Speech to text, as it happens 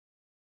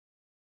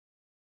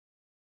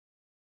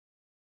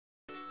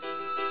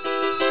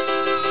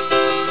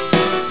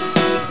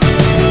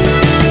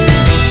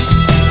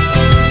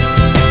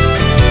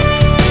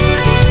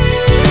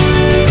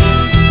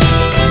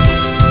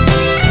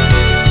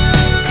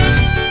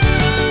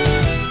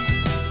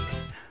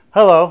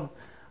Hello,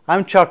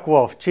 I'm Chuck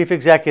Wolfe, Chief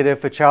Executive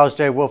for Charles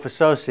J. Wolfe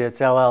Associates,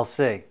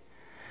 LLC.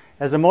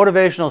 As a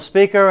motivational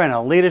speaker and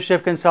a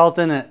leadership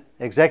consultant and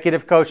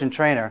executive coach and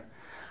trainer,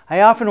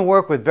 I often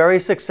work with very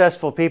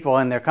successful people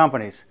in their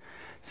companies.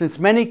 Since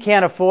many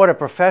can't afford a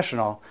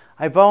professional,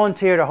 I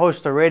volunteer to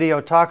host a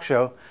radio talk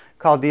show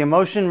called The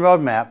Emotion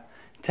Roadmap,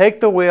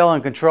 Take the Wheel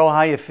and Control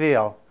How You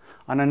Feel,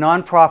 on a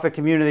nonprofit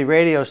community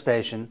radio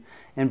station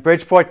in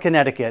Bridgeport,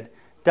 Connecticut,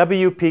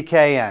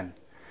 WPKN.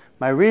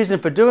 My reason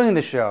for doing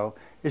the show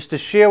is to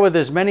share with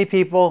as many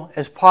people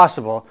as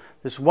possible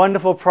this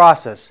wonderful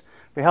process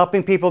for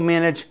helping people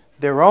manage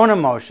their own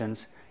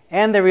emotions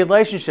and their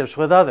relationships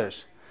with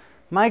others.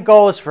 My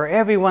goal is for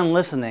everyone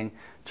listening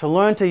to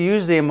learn to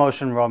use the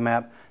Emotion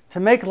Roadmap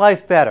to make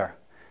life better.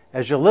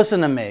 As you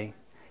listen to me,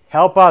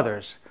 help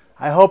others,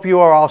 I hope you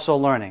are also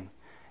learning.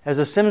 As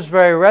a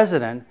Simsbury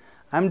resident,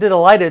 I'm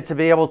delighted to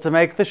be able to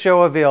make the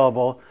show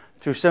available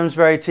through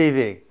Simsbury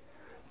TV.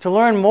 To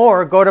learn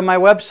more, go to my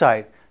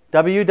website,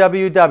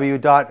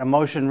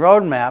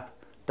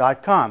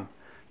 www.emotionroadmap.com.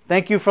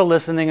 Thank you for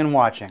listening and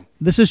watching.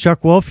 This is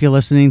Chuck Wolfe. You're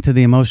listening to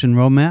the Emotion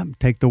Roadmap.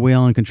 Take the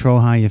wheel and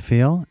control how you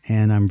feel.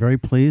 And I'm very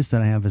pleased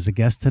that I have as a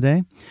guest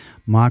today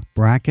Marc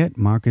Brackett.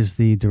 Marc is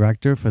the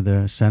director for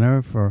the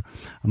Center for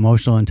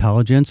Emotional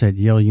Intelligence at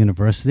Yale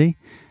University.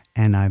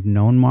 And I've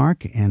known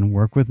Marc and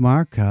worked with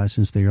Marc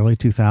since the early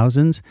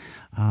 2000s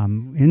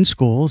in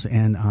schools.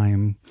 And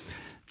I'm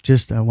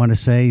I want to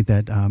say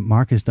that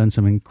Marc has done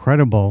some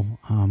incredible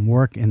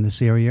work in this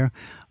area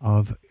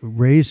of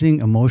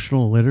raising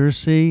emotional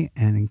literacy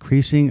and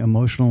increasing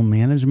emotional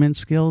management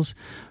skills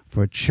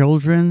for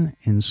children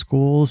in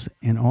schools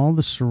and all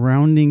the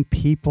surrounding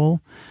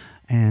people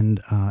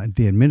and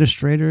the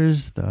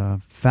administrators,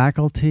 the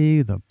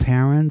faculty, the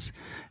parents.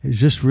 It's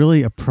just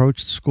really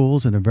approached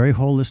schools in a very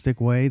holistic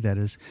way that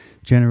is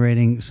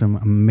generating some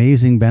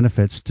amazing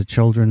benefits to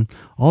children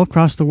all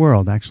across the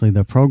world. Actually,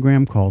 the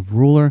program called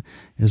RULER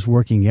is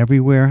working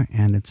everywhere,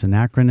 and it's an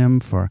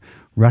acronym for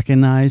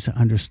Recognize,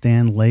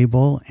 Understand,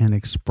 Label, and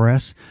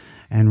Express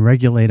and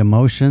Regulate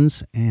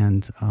Emotions.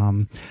 And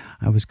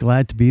I was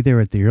glad to be there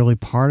at the early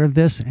part of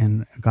this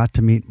and got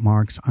to meet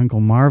Marc's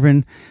Uncle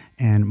Marvin.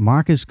 And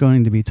Marc is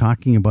going to be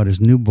talking about his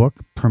new book,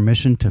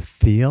 Permission to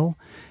Feel.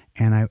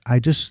 And I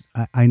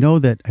know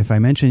that if I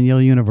mention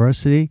Yale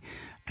University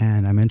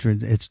and I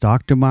mentioned it's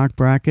Dr. Marc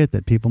Brackett,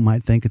 that people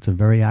might think it's a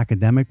very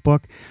academic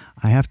book.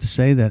 I have to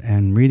say that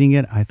in reading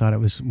it, I thought it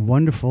was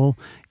wonderful,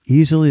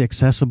 easily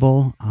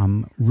accessible,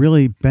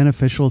 really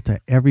beneficial to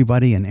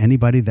everybody and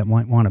anybody that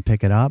might want to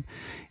pick it up.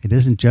 It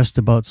isn't just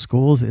about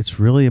schools. It's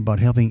really about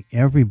helping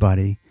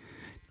everybody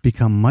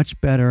become much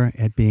better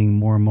at being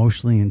more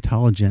emotionally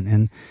intelligent.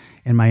 And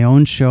in my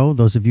own show,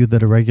 those of you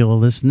that are regular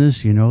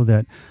listeners, you know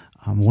that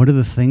one of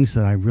the things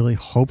that I really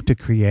hope to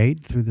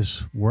create through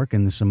this work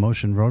and this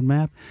emotion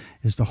roadmap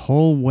is the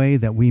whole way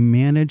that we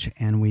manage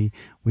and we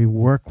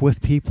work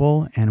with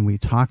people and we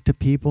talk to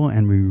people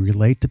and we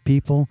relate to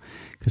people.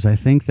 Because I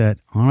think that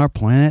on our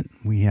planet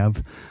we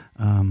have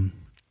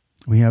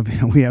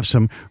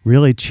some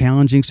really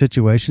challenging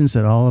situations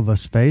that all of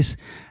us face.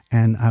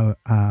 And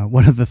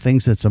one of the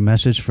things that's a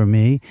message for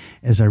me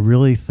is I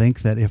really think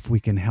that if we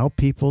can help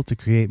people to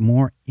create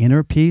more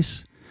inner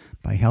peace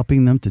by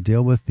helping them to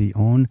deal with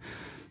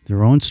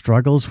their own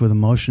struggles with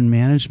emotion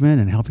management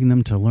and helping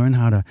them to learn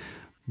how to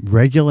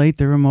regulate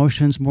their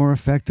emotions more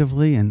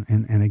effectively. And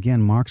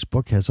again, Marc's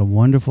book has a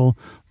wonderful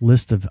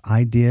list of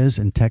ideas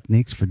and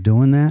techniques for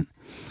doing that.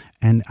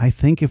 And I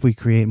think if we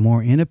create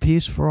more inner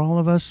peace for all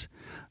of us,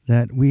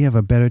 that we have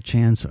a better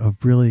chance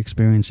of really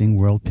experiencing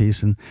world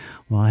peace. And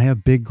while I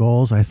have big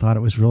goals, I thought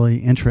it was really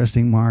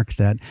interesting, Marc,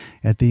 that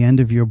at the end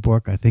of your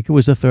book, I think it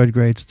was a third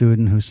grade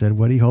student who said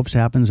what he hopes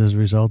happens as a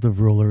result of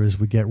RULER is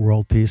we get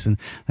world peace. And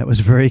that was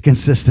very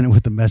consistent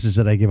with the message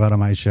that I give out on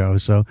my show.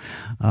 So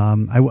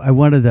I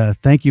wanted to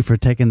thank you for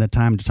taking the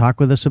time to talk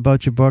with us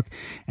about your book.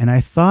 And I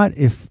thought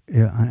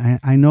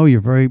I know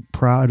you're very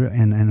proud,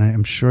 and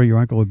I'm sure your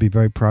uncle would be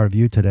very proud of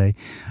you today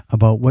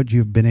about what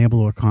you've been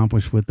able to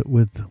accomplish with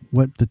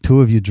what the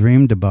two of you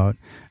dreamed about,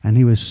 and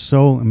he was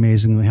so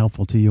amazingly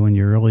helpful to you in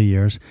your early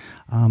years.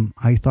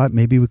 I thought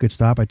maybe we could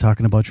start by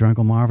talking about your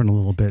Uncle Marvin a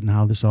little bit and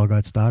how this all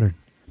got started.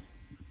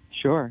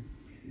 Sure.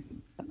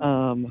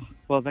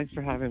 Well, thanks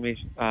for having me,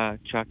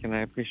 Chuck, and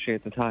I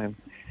appreciate the time.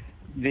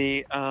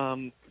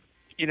 I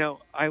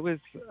was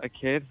a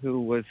kid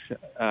who was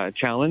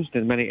challenged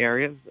in many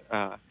areas.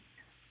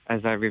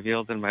 As I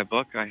revealed in my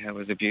book, I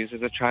was abused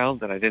as a child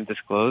that I didn't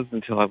disclose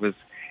until I was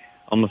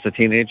almost a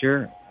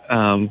teenager,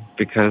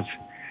 because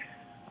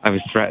I was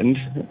threatened,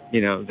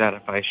 that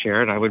if I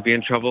shared, I would be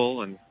in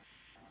trouble and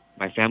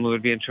my family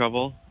would be in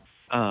trouble.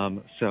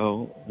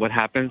 So what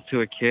happens to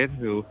a kid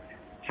who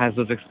has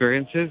those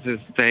experiences is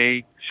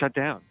they shut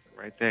down,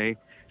 right? They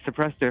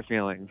suppress their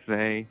feelings.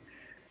 They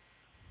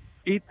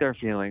eat their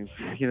feelings.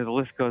 The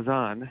list goes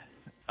on.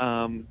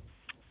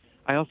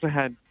 I also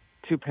had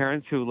two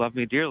parents who loved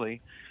me dearly,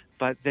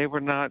 but they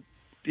were not,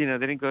 they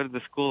didn't go to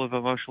the school of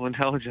emotional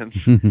intelligence.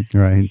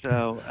 Right.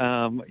 So,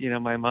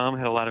 my mom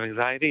had a lot of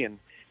anxiety and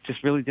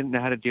just really didn't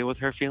know how to deal with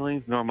her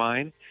feelings, nor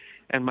mine.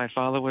 And my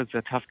father was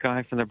a tough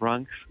guy from the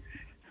Bronx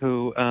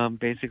who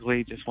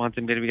basically just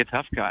wanted me to be a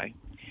tough guy.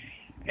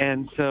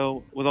 And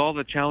so with all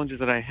the challenges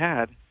that I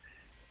had,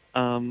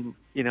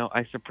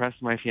 I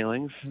suppressed my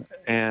feelings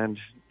and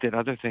did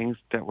other things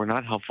that were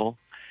not helpful.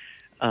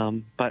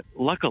 But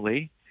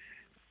luckily,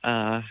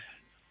 by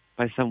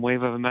some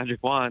wave of a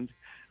magic wand,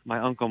 my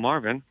Uncle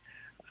Marvin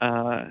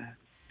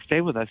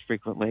stayed with us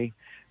frequently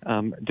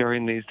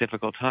during these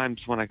difficult times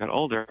when I got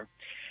older.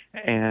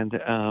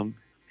 And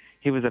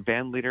he was a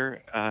band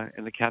leader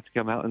in the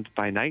Catskill Mountains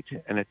by night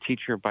and a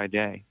teacher by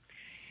day.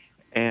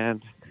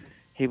 And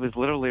he was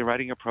literally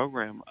writing a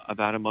program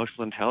about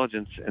emotional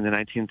intelligence in the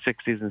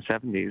 1960s and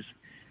 70s,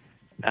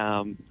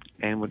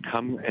 and would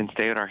come and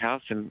stay at our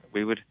house, and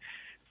we would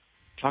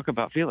talk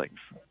about feelings.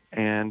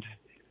 And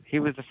he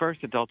was the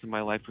first adult in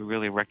my life who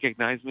really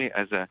recognized me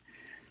as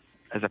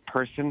a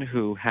person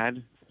who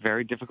had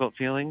very difficult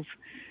feelings,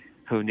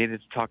 who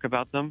needed to talk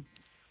about them.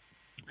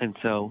 And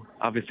so,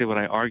 obviously, what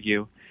I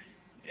argue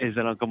is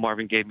that Uncle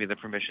Marvin gave me the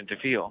permission to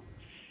feel.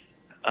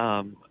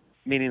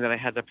 Meaning that I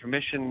had the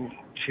permission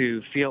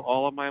to feel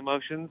all of my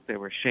emotions. They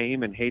were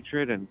shame and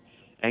hatred and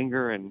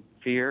anger and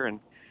fear,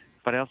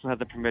 but I also had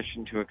the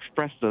permission to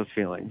express those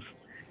feelings,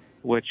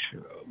 which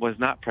was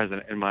not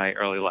present in my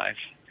early life.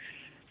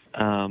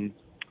 So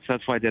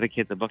that's why I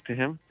dedicate the book to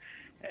him.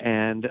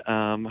 And,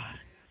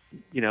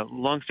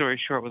 long story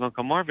short with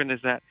Uncle Marvin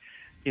is that,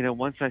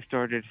 once I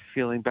started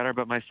feeling better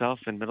about myself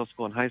in middle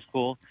school and high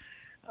school,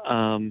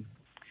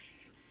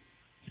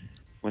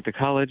 went to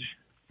college,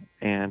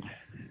 and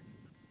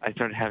I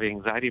started having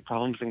anxiety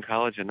problems in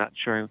college and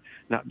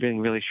not being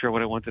really sure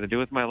what I wanted to do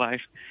with my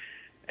life.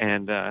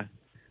 And I'm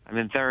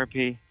in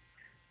therapy.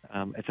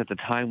 It's at the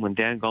time when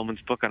Dan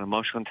Goleman's book on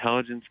emotional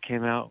intelligence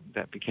came out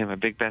that became a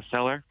big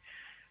bestseller.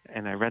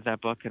 And I read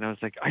that book, and I was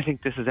like, I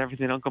think this is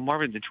everything Uncle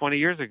Marvin did 20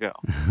 years ago.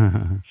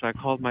 So I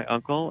called my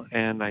uncle,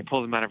 and I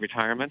pulled him out of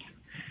retirement.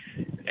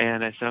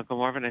 And I said, Uncle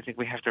Marvin, I think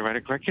we have to write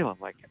a curriculum.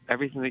 Like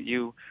everything that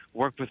you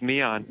worked with me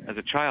on as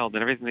a child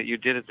and everything that you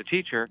did as a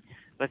teacher,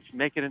 let's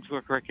make it into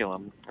a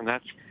curriculum. And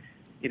that's,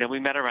 we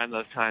met around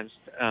those times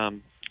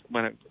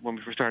when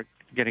we first started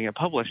getting it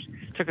published.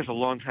 It took us a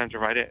long time to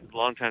write it, a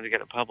long time to get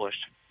it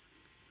published.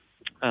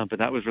 But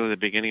that was really the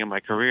beginning of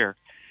my career,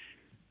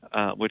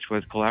 which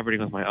was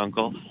collaborating with my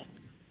uncle.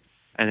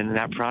 And in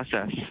that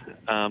process,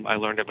 I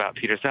learned about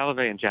Peter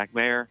Salovey and Jack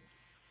Mayer,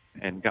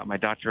 and got my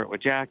doctorate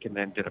with Jack, and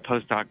then did a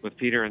postdoc with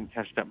Peter, and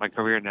have spent my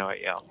career now at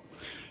Yale.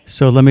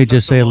 So let me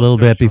just say a little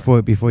bit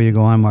before you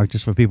go on, Mark,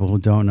 just for people who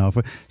don't know.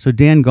 So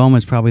Dan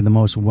Goleman's probably the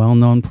most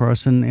well-known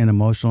person in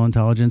emotional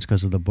intelligence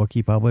because of the book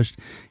he published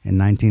in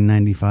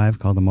 1995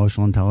 called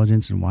Emotional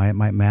Intelligence and Why It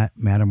Might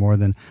Matter More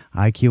Than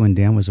IQ. And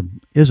Dan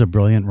is a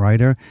brilliant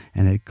writer,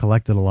 and it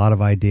collected a lot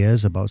of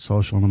ideas about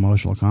social and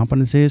emotional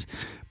competencies.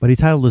 But he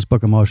titled this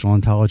book Emotional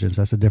Intelligence.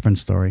 That's a different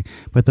story.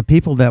 But the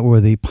people that were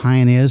the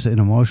pioneers in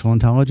emotional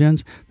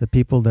intelligence, the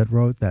people that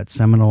wrote that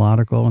seminal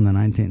article in the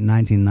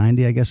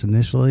 1990, I guess,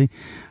 initially,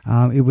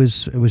 it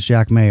was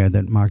Jack Mayer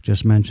that Mark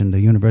just mentioned,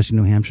 the University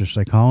of New Hampshire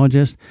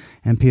psychologist,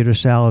 and Peter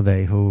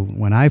Salovey, who,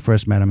 when I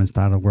first met him and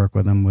started work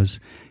with him,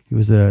 he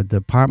was the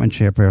department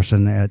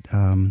chairperson at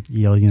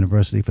Yale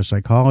University for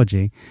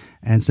psychology,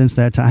 and since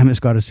that time has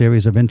got a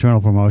series of internal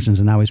promotions,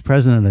 and now he's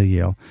president of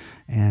Yale,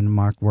 and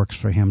Mark works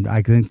for him,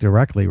 I think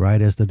directly,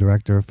 right, as the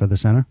director for the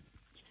center?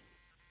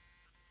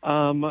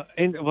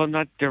 Well,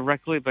 not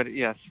directly, but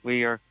yes,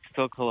 we are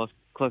still close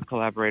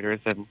collaborators,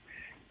 and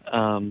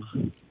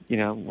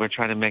we're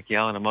trying to make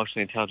Yale an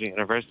emotionally intelligent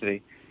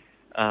university.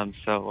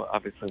 So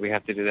obviously we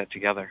have to do that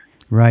together.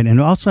 Right,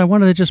 and also I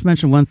wanted to just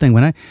mention one thing.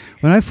 When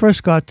I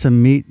first got to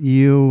meet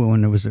you,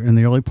 when it was in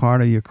the early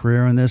part of your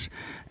career in this,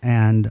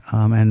 and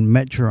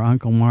met your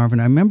Uncle Marvin,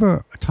 I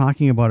remember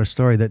talking about a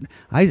story that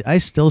I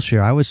still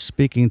share. I was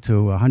speaking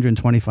to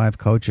 125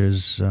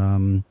 coaches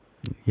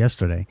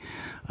yesterday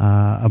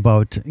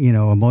about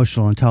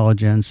emotional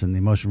intelligence and the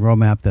emotional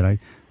roadmap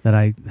that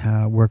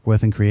I work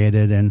with and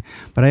created,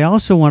 but I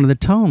also wanted to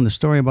tell him the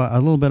story about a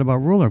little bit about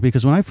Ruler,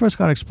 because when I first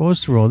got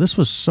exposed to Ruler, this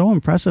was so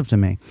impressive to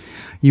me.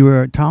 You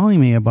were telling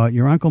me about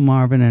your Uncle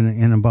Marvin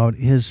and about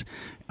his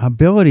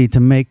ability to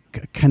make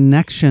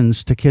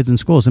connections to kids in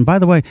schools. And by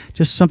the way,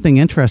 just something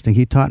interesting,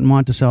 he taught in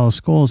Monticello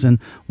schools, and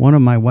one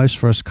of my wife's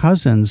first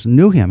cousins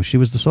knew him. She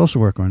was the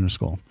social worker in the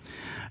school.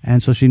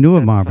 And so she knew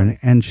of Marvin,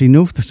 and she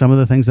knew some of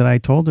the things that I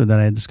told her that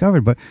I had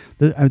discovered. But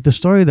the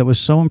story that was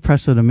so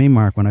impressive to me,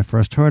 Mark, when I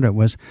first heard it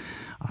was,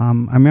 I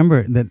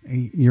remember that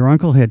your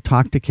uncle had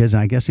talked to kids,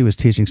 and I guess he was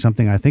teaching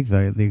something. I think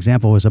the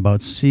example was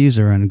about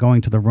Caesar and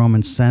going to the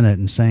Roman Senate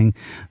and saying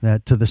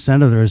that to the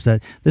senators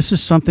that this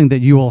is something that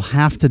you will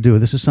have to do.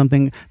 This is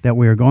something that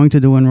we are going to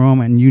do in Rome,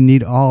 and you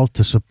need all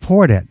to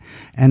support it.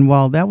 And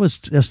while that was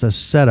just a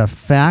set of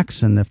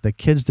facts, and if the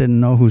kids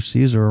didn't know who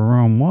Caesar or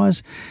Rome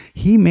was,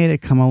 he made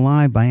it come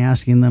alive by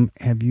asking them,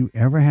 have you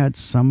ever had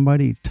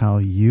somebody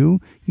tell you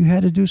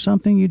had to do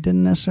something you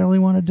didn't necessarily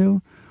want to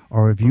do?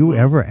 Or have you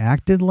ever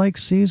acted like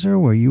Caesar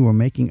where you were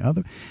making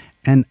other...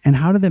 And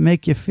how did it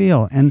make you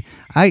feel? And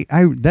I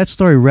that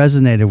story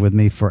resonated with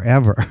me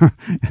forever.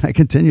 I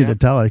continue to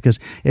tell it because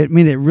it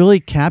really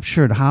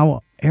captured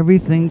how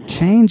everything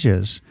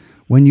changes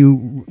when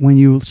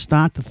you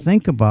start to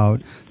think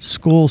about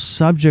school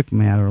subject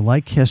matter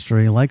like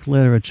history, like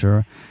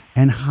literature,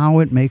 and how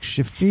it makes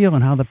you feel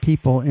and how the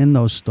people in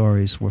those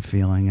stories were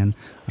feeling. And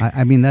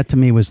I mean, that to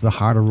me was the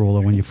heart of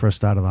Ruler when you first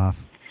started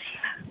off.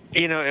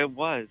 It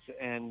was,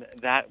 and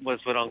that was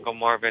what Uncle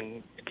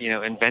Marvin,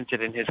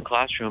 invented in his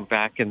classroom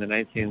back in the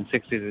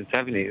 1960s and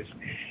 70s.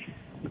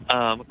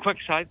 A quick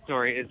side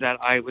story is that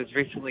I was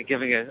recently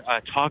giving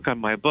a talk on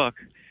my book,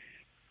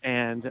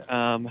 and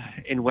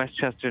in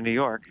Westchester, New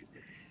York,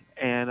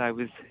 and I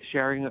was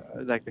sharing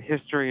like the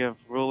history of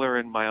Ruler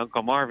and my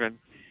Uncle Marvin,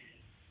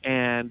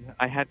 and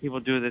I had people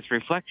do this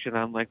reflection.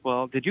 I'm like,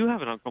 well, did you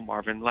have an Uncle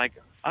Marvin like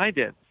I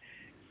did?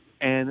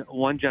 And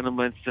one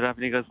gentleman stood up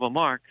and he goes, well,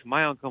 Mark,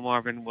 my Uncle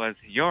Marvin was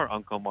your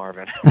Uncle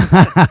Marvin.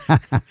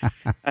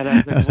 And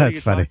I was like, what are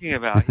you talking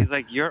about? He's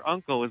like, your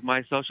uncle was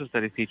my social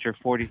studies teacher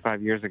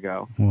 45 years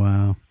ago.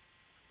 Wow.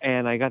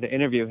 And I got to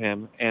interview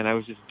him, and I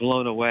was just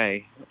blown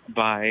away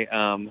by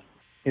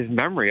his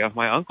memory of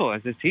my uncle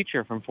as his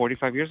teacher from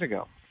 45 years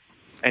ago.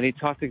 And he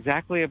talked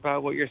exactly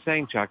about what you're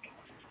saying, Chuck,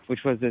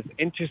 which was this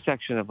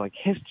intersection of like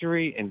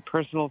history and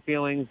personal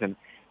feelings and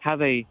how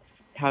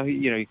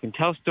you can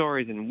tell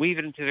stories and weave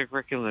it into the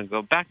curriculum and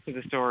go back to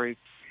the stories.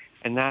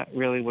 And that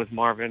really was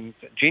Marvin's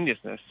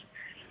geniusness.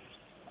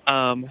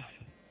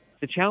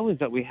 The challenge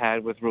that we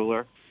had with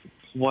Ruler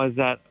was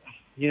that,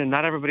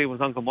 not everybody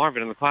was Uncle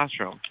Marvin in the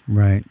classroom.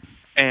 Right.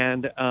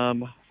 And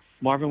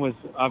Marvin was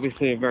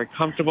obviously very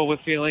comfortable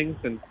with feelings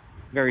and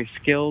very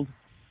skilled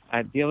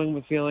at dealing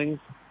with feelings.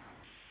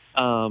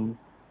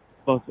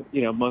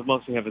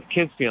 Mostly of his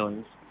kids'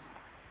 feelings.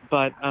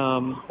 But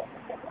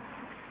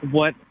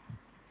what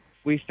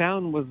we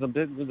found was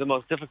the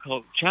most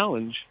difficult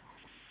challenge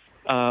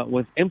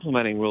with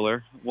implementing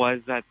Ruler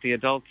was that the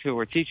adults who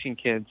were teaching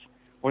kids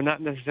were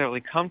not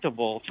necessarily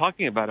comfortable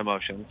talking about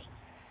emotions,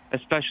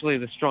 especially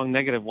the strong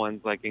negative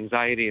ones like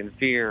anxiety and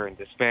fear and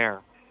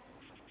despair.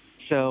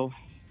 So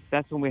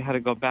that's when we had to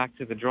go back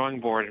to the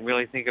drawing board and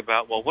really think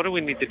about, well, what do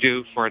we need to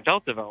do for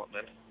adult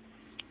development?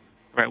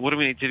 Right? What do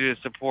we need to do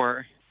to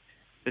support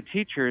the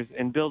teachers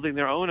in building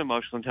their own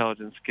emotional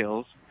intelligence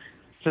skills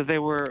so they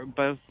were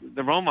both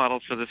the role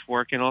models for this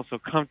work and also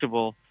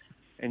comfortable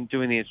in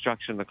doing the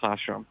instruction in the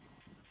classroom?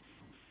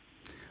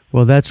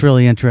 Well, that's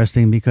really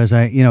interesting because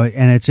and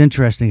it's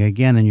interesting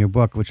again in your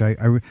book, which I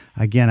want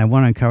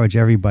to encourage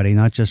everybody,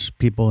 not just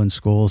people in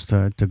schools,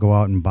 to go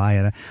out and buy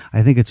it.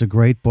 I think it's a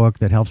great book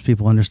that helps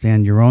people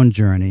understand your own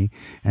journey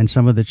and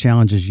some of the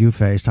challenges you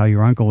faced, how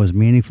your uncle was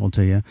meaningful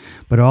to you,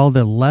 but all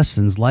the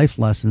lessons, life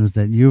lessons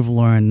that you've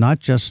learned, not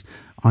just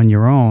on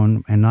your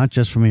own and not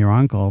just from your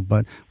uncle,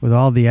 but with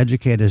all the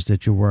educators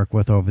that you work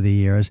with over the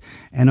years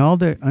and all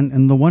the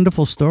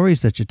wonderful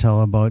stories that you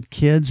tell about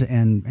kids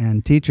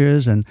and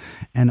teachers and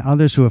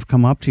others who have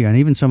come up to you. And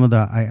even some of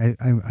the,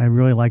 I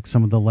really like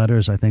some of the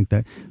letters, I think,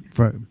 that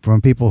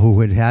from people who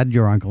had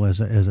your uncle as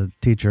a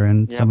teacher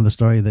and some of the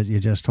story that you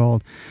just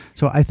told.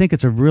 So I think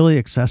it's a really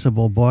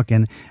accessible book.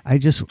 And I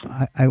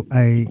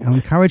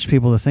encourage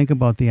people to think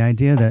about the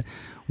idea that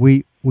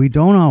we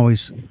don't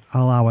always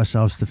allow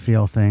ourselves to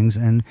feel things,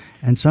 and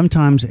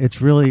sometimes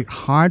it's really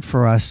hard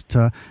for us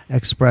to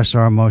express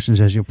our emotions,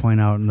 as you point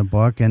out in the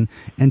book, and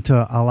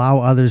to allow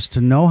others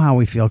to know how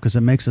we feel, because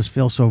it makes us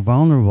feel so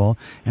vulnerable.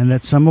 And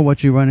that some of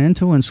what you run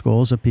into in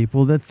schools are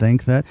people that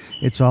think that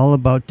it's all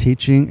about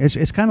teaching.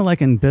 It's kind of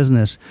like in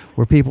business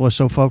where people are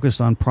so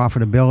focused on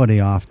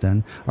profitability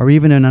often, or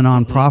even in a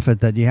nonprofit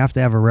that you have to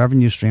have a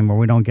revenue stream or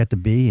we don't get to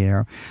be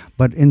here.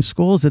 But in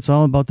schools, it's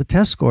all about the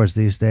test scores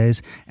these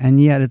days,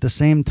 and yet at the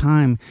same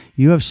time,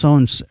 you have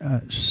shown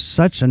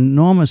such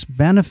enormous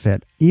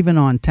benefit, even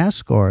on test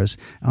scores,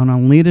 and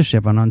on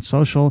leadership, and on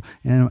social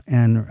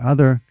and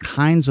other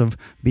kinds of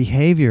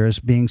behaviors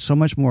being so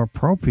much more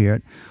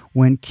appropriate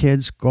when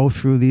kids go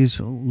through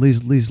these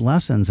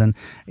lessons. And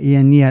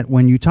yet,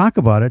 when you talk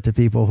about it to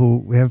people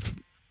who have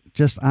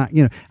just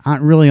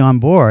aren't really on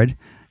board,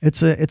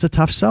 it's a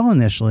tough sell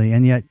initially.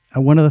 And yet,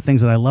 one of the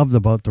things that I loved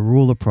about the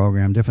Ruler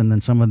program, different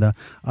than some of the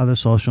other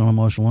social and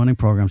emotional learning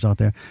programs out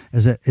there,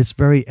 is that it's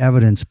very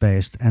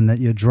evidence-based, and that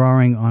you're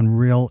drawing on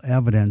real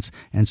evidence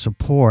and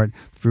support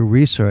through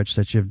research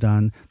that you've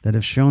done that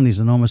have shown these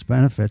enormous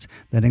benefits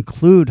that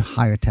include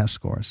higher test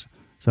scores.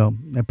 So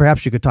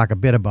perhaps you could talk a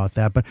bit about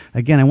that. But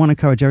again, I want to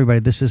encourage everybody,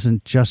 this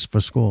isn't just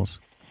for schools.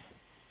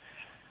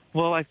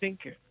 Well, I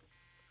think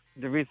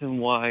the reason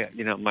why,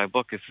 my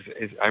book is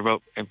I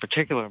wrote in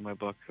particular my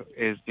book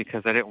is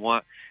because I didn't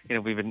want,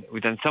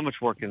 we've done so much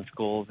work in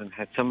schools and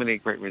had so many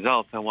great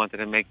results. I wanted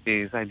to make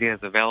these ideas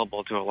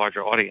available to a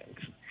larger audience.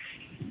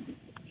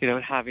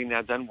 Having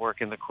now done work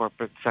in the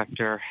corporate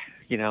sector,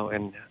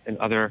 and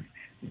other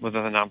with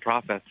other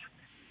nonprofits,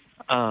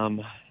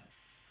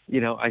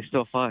 I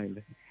still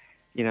find,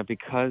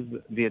 because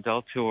the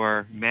adults who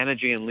are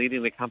managing and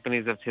leading the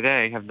companies of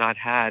today have not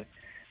had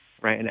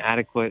an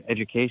adequate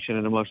education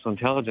in emotional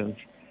intelligence,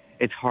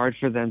 it's hard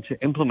for them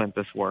to implement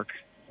this work.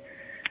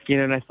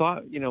 And I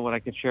thought, what I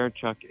could share,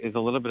 Chuck, is a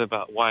little bit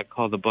about why I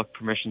call the book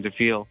Permission to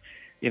Feel.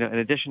 In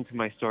addition to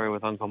my story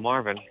with Uncle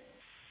Marvin,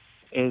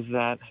 is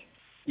that,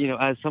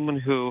 as someone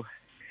who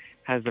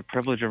has the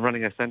privilege of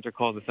running a center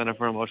called the Center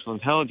for Emotional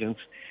Intelligence,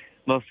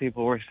 most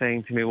people were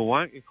saying to me, well, why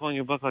aren't you calling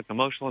your book like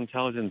Emotional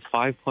Intelligence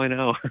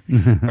 5.0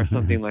 or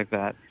something like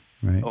that?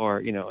 Right.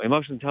 Or,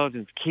 Emotional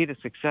Intelligence, Key to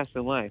Success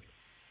in Life.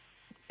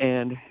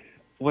 And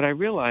what I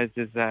realized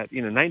is that,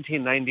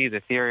 1990,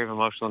 the theory of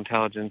emotional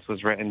intelligence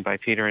was written by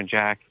Peter and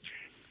Jack.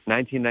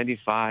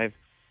 1995,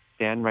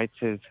 Dan writes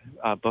his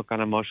book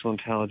on emotional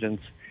intelligence.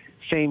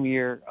 Same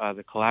year,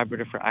 the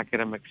Collaborative for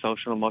Academic,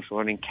 Social, and Emotional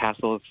Learning,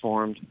 CASEL, is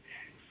formed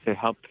to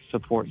help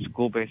support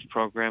school-based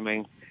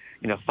programming.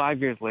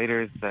 5 years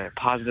later, the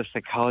positive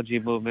psychology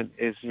movement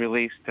is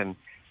released, and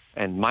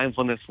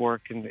mindfulness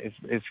work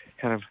is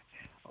kind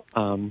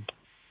of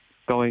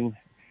going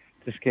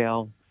to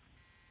scale.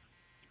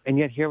 And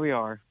yet here we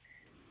are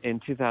in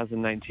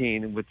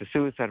 2019 with the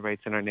suicide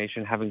rates in our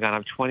nation having gone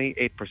up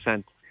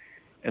 28%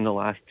 in the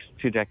last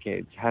 2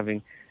 decades,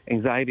 having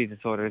anxiety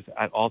disorders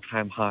at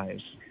all-time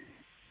highs.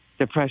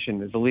 Depression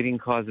is the leading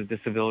cause of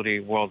disability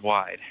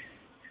worldwide.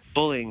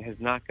 Bullying has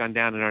not gone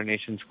down in our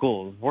nation's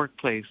schools.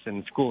 Workplace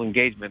and school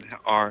engagement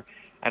are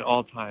at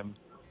all-time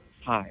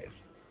highs.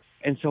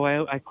 And so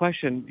I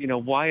question,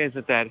 why is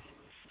it that,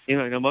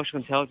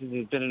 emotional intelligence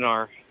has been in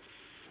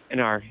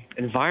our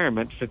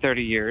environment for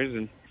 30 years,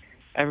 and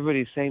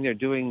everybody's saying they're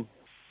doing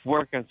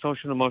work on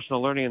social and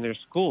emotional learning in their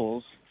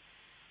schools,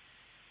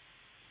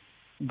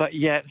 but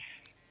yet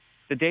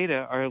the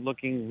data are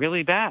looking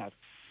really bad,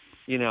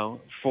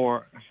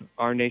 for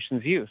our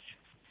nation's youth.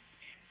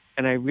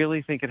 And I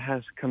really think it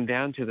has come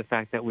down to the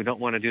fact that we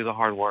don't want to do the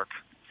hard work.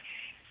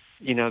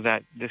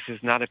 That this is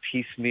not a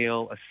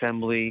piecemeal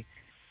assembly,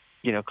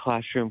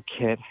 classroom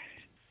kit.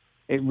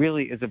 It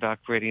really is about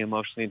creating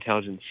emotionally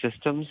intelligent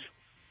systems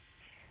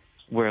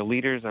where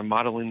leaders are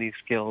modeling these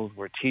skills,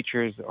 where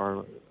teachers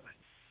are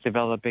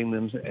developing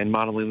them and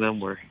modeling them,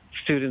 where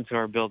students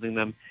are building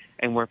them,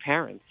 and where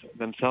parents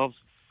themselves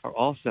are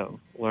also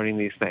learning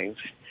these things.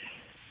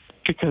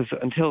 Because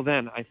until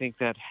then, I think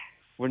that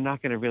we're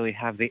not going to really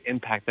have the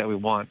impact that we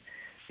want,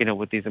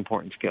 with these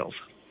important skills.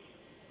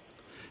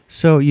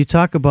 So you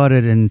talk about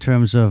it in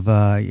terms of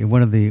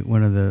one of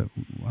the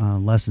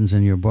lessons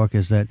in your book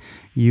is that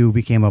you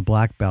became a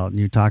black belt, and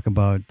you talk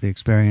about the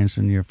experience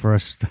in your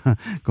first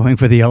going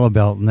for the yellow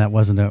belt, and that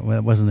wasn't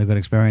a good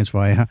experience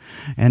for you,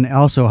 and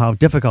also how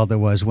difficult it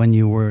was when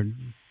you were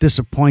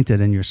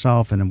disappointed in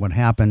yourself and in what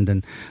happened,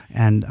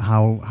 and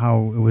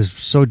how it was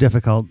so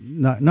difficult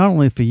not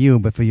only for you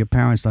but for your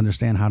parents to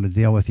understand how to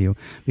deal with you,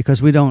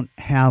 because we don't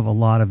have a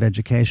lot of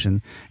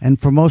education,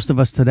 and for most of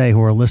us today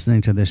who are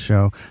listening to this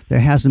show, there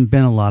hasn't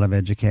been a lot of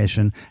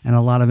education and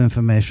a lot of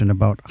information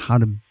about how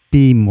to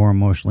be more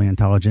emotionally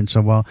intelligent.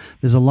 So while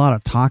there's a lot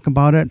of talk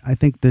about it, I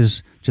think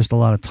there's just a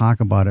lot of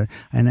talk about it.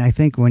 And I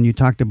think when you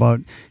talked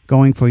about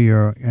going for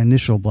your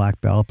initial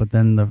black belt, but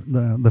then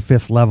the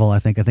fifth level, I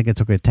think it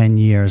took 10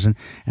 years. And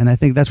I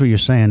think that's what you're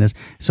saying is,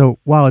 so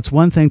while it's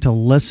one thing to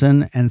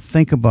listen and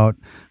think about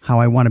how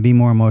I want to be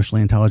more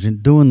emotionally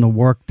intelligent, doing the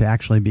work to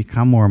actually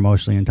become more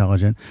emotionally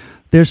intelligent,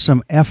 there's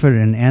some effort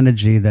and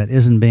energy that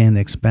isn't being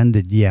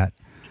expended yet.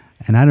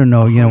 And I don't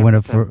know,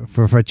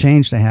 for a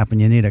change to happen,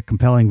 you need a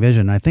compelling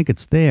vision. I think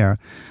it's there,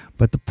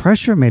 but the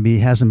pressure maybe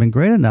hasn't been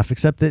great enough,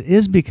 except it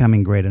is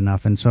becoming great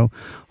enough. And so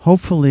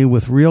hopefully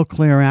with real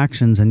clear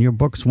actions, and your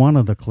book's one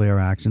of the clear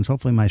actions,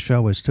 hopefully my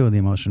show is too, the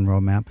Emotion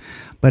Roadmap,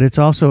 but it's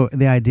also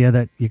the idea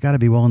that you got to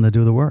be willing to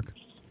do the work.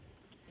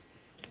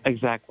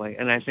 Exactly.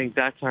 And I think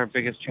that's our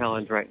biggest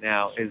challenge right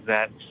now, is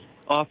that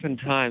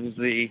oftentimes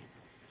the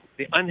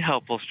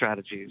unhelpful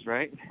strategies,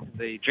 right?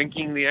 The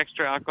drinking the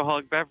extra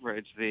alcoholic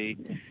beverage, the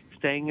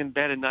staying in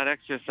bed and not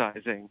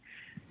exercising,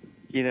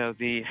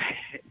 the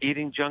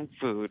eating junk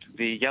food,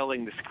 the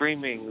yelling, the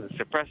screaming, the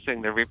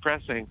suppressing, the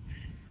repressing,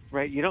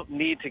 right? You don't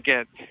need to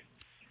get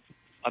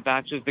a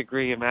bachelor's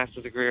degree, a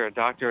master's degree, or a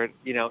doctorate,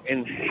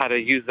 in how to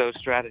use those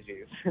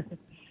strategies.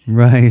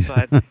 Right.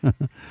 But,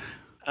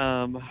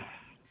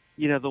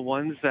 the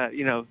ones that,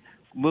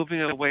 moving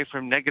away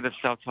from negative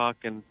self-talk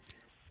and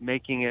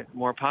making it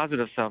more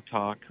positive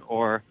self-talk,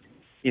 or,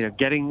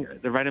 getting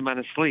the right amount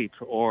of sleep,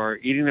 or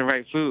eating the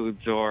right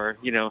foods, or,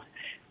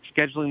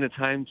 scheduling the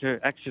time to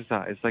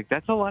exercise. Like,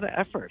 that's a lot of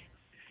effort.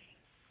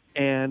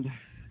 And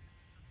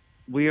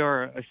we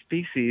are a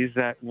species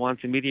that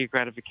wants immediate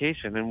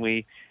gratification,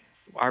 and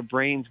our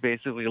brains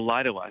basically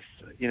lie to us.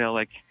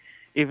 Like,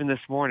 even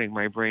this morning,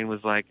 my brain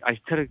was like,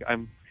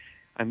 I'm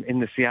in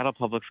the Seattle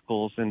public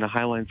schools, in the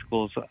Highline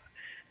schools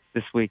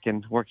this week,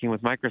 and working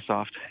with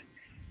Microsoft.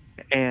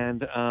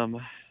 And I'm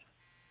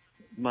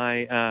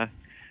going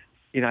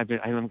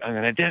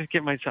to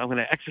dedicate myself. I'm going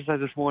to exercise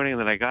this morning, and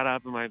then I got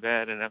up in my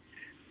bed, and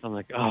I'm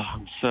like, oh,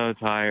 I'm so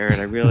tired.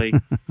 I really,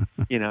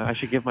 I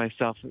should give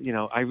myself,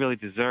 I really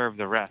deserve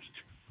the rest.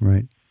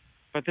 Right.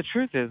 But the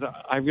truth is,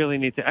 I really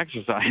need to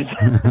exercise.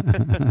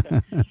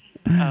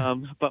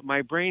 But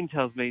my brain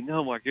tells me,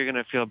 no, Mark, you're going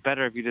to feel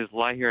better if you just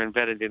lie here in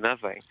bed and do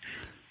nothing.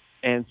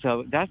 And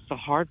so that's the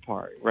hard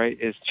part, right,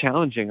 is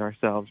challenging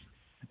ourselves,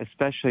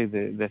 especially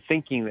the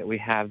thinking that we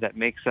have that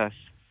makes us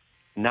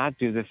not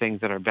do the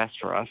things that are best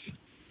for us.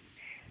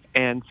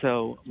 And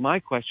so my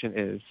question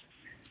is,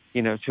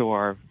 to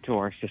our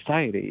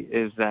society,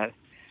 is that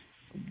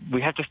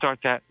we have to start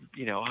that,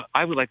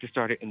 I would like to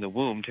start it in the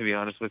womb, to be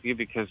honest with you,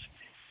 because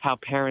how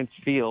parents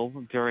feel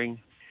during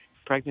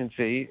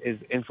pregnancy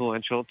is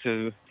influential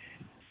to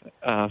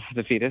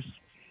the fetus.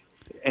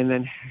 And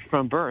then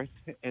from birth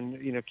and,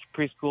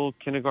 preschool,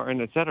 kindergarten,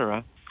 et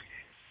cetera,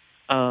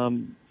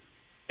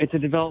 it's a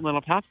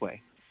developmental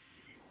pathway.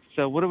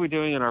 So what are we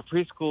doing in our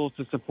preschools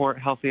to support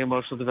healthy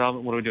emotional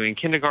development? What are we doing in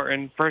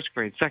kindergarten, first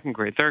grade, second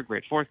grade, third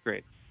grade, fourth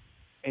grade?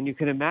 And you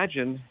can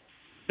imagine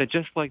that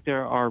just like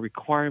there are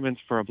requirements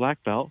for a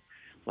black belt,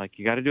 like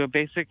you got to do a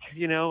basic,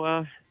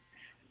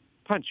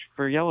 punch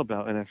for a yellow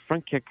belt and a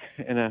front kick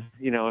and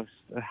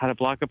how to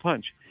block a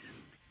punch.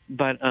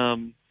 But,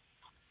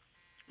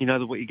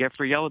 what you get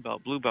for yellow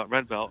belt, blue belt,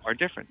 red belt are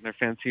different. They're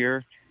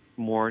fancier,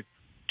 more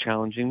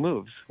challenging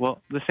moves.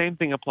 Well, the same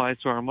thing applies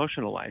to our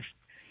emotional life,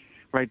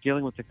 right?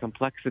 Dealing with the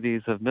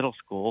complexities of middle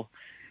school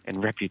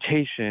and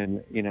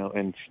reputation,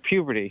 and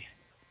puberty,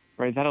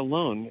 right? That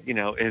alone,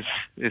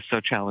 is so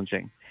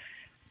challenging.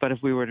 But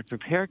if we were to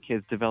prepare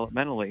kids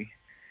developmentally,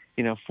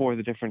 for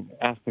the different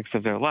aspects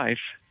of their life,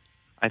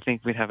 I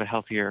think we'd have a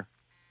healthier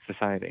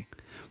society.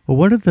 Well,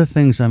 what are the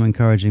things I'm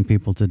encouraging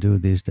people to do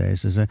these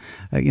days? Is a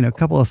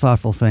couple of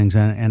thoughtful things,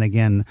 and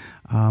again,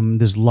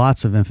 there's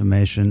lots of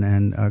information,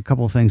 and a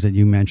couple of things that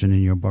you mentioned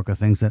in your book are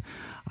things that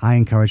I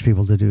encourage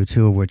people to do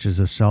too, which is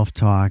a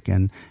self-talk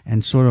and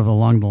sort of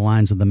along the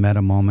lines of the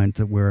meta moment,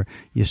 where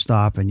you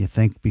stop and you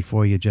think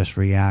before you just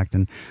react.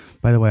 And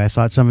by the way, I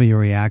thought some of your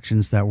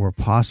reactions that were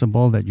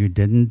possible that you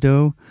didn't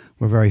do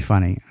were very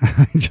funny.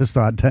 I just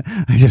thought that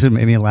it just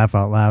made me laugh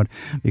out loud,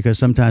 because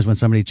sometimes when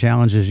somebody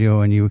challenges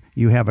you and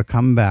you have a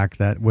comeback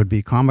that would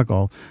be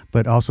comical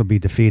but also be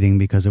defeating,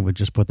 because it would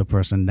just put the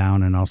person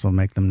down and also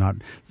make them not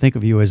think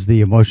of you as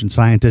the emotion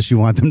scientist you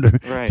want them to,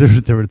 right.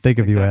 to think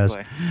of you as.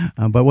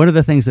 But one of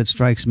the things that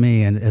strikes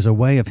me, and as a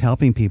way of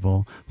helping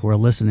people who are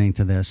listening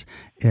to this,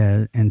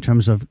 in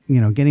terms of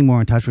getting more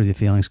in touch with your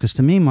feelings, because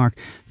to me, Mark,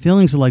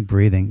 feelings are like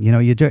breathing.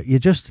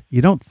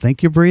 You don't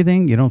think you're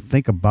breathing, you don't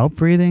think about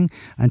breathing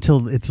until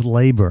it's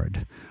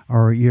labored,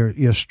 or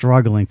you're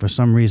struggling for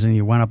some reason.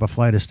 You went up a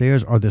flight of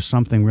stairs, or there's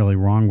something really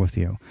wrong with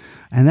you.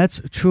 And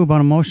that's true about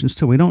emotions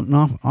too. We don't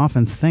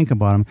often think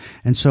about them.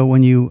 And so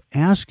when you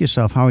ask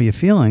yourself, how are you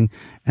feeling?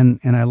 And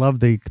I love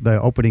the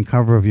opening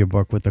cover of your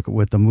book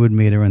with the mood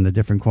meter and the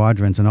different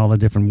quadrants and all the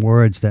different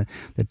words that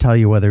tell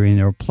you whether you're in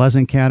a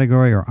pleasant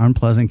category or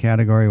unpleasant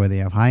category, whether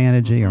you have high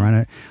energy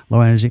or low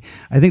energy.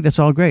 I think that's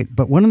all great.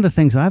 But one of the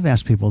things I've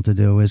asked people to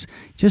do is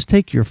just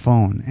take your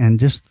phone and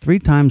just 3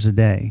 times a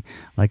day,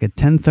 like at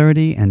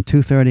 10:30 and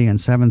 2:30 and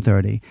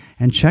 7:30,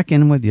 and check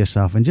in with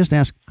yourself and just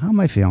ask, how am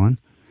I feeling?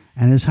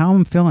 And is how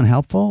I'm feeling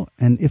helpful?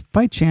 And if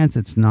by chance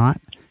it's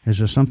not, is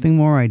there something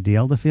more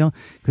ideal to feel?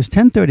 Because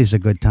 10:30 is a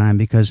good time,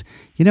 because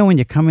when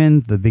you come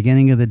in the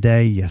beginning of the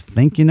day, you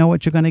think you know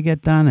what you're going to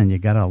get done, and you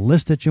got a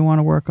list that you want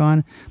to work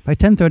on. By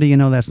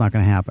 10:30, that's not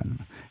going to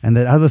happen, and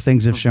that other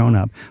things have shown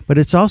up. But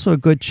it's also a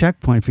good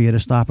checkpoint for you to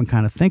stop and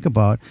kind of think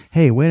about,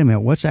 hey, wait a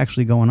minute, what's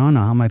actually going on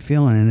now? How am I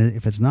feeling? And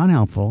if it's not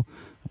helpful,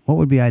 what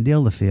would be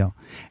ideal to feel?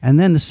 And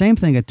then the same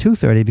thing at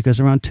 2:30, because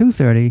around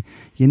 2:30,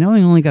 you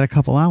only got a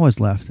couple hours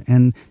left.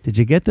 And did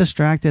you get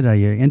distracted? Are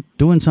you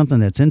doing something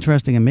that's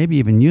interesting and maybe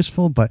even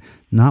useful, but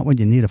not what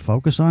you need to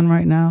focus on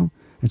right now?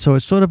 And so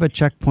it's sort of a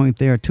checkpoint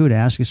there too, to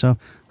ask yourself,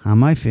 how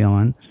am I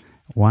feeling?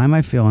 Why am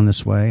I feeling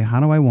this way?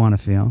 How do I want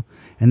to feel?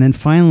 And then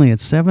finally at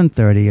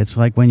 7:30, it's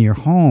like when you're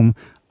home,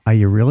 are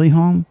you really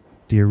home?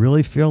 Do you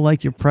really feel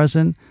like you're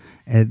present?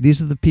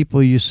 These are the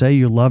people you say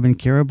you love and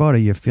care about. Are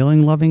you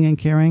feeling loving and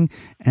caring?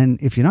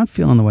 And if you're not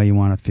feeling the way you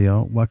want to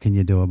feel, what can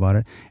you do about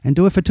it? And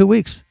do it for 2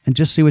 weeks and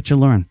just see what you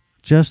learn,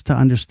 just to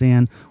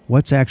understand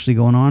what's actually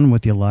going on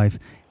with your life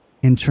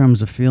in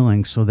terms of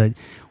feelings, so that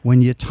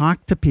when you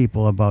talk to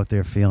people about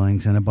their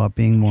feelings and about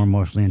being more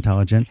emotionally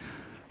intelligent,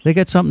 they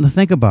get something to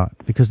think about,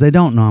 because they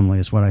don't normally,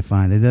 is what I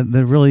find.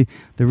 They're really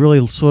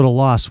sort of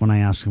lost when I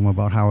ask them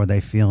about how are they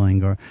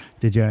feeling, or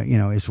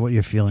is what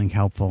you're feeling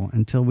helpful,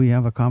 until we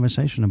have a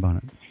conversation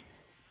about it.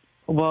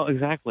 Well,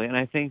 exactly. And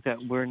I think that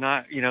we're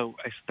not,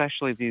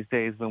 especially these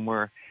days when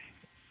we're,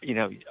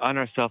 on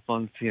our cell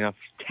phones,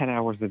 10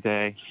 hours a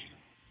day,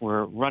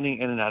 we're running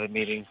in and out of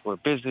meetings, we're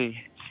busy,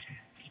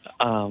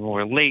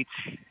 we're late,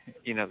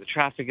 the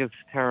traffic is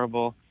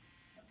terrible.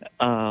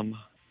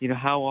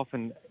 How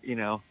often,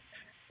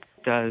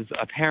 does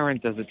a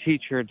parent, does a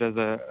teacher, does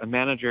a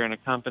manager in a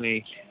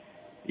company,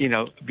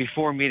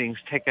 before meetings,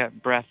 take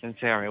that breath and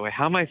say, all right, wait,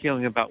 how am I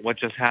feeling about what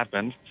just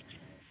happened?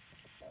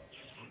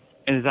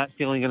 And is that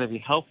feeling going to be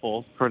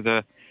helpful for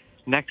the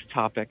next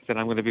topic that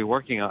I'm going to be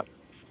working on?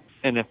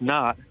 And if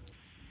not,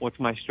 what's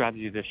my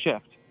strategy to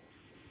shift?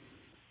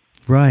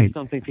 Right.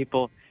 Something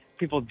people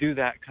do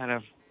that kind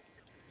of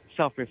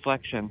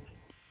self-reflection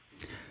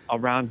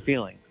around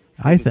feeling.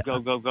 Go,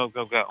 go, go,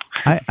 go, go.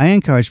 I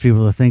encourage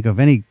people to think of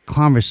any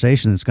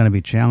conversation that's going to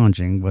be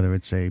challenging, whether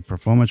it's a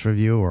performance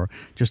review or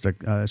just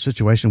a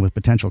situation with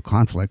potential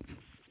conflict,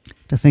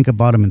 to think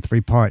about them in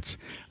three parts.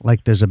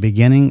 Like there's a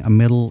beginning, a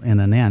middle, and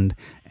an end.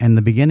 And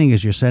the beginning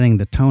is you're setting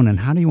the tone,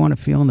 and how do you want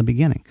to feel in the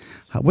beginning?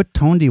 What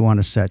tone do you want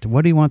to set?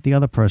 What do you want the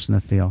other person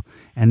to feel?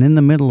 And in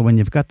the middle, when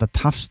you've got the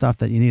tough stuff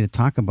that you need to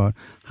talk about,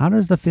 how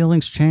does the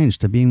feelings change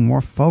to being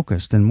more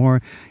focused and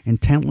more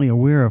intently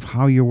aware of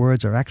how your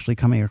words are actually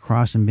coming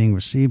across and being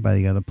received by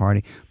the other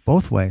party,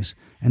 both ways?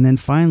 And then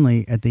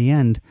finally, at the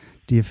end,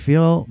 do you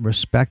feel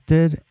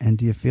respected and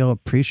do you feel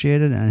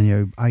appreciated?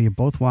 And are you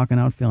both walking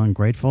out feeling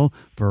grateful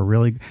for a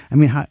really, I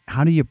mean,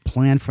 how do you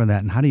plan for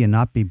that? And how do you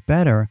not be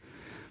better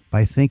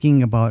by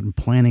thinking about and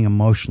planning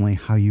emotionally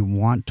how you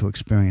want to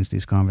experience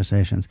these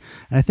conversations?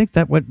 And I think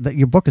that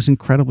your book is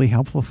incredibly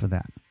helpful for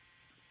that.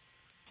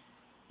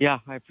 Yeah,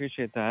 I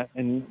appreciate that.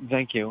 And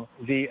thank you.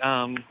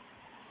 And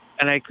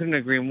I couldn't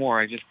agree more.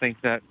 I just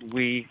think that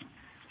we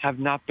have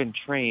not been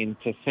trained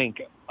to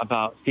think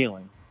about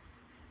feeling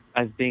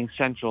as being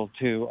central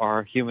to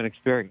our human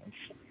experience.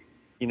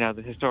 You know,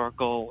 the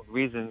historical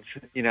reasons,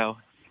 you know,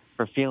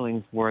 for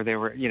feelings were they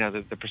were, you know,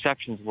 the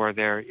perceptions were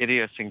their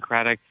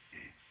idiosyncratic,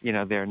 you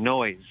know, their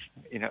noise.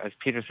 You know, as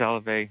Peter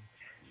Salovey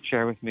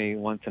shared with me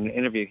once in an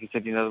interview, he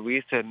said, you know, we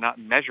used to not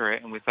measure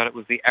it and we thought it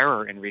was the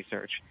error in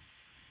research.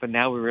 But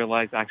now we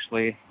realize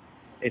actually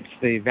it's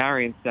the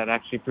variance that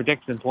actually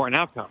predicts important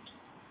outcomes.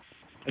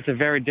 It's a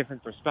very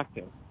different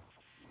perspective.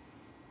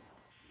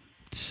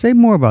 Say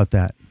more about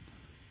that,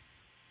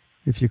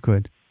 if you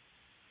could.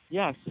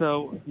 Yeah,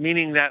 so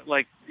meaning that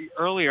like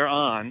earlier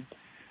on,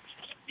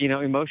 you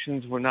know,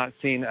 emotions were not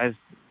seen as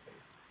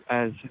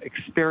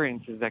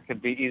experiences that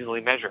could be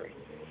easily measured.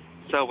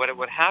 So what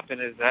would happen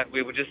is that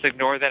we would just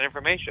ignore that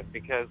information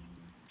because,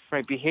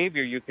 right,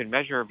 behavior, you could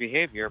measure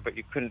behavior, but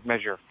you couldn't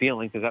measure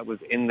feeling because that was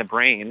in the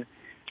brain,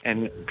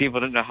 and people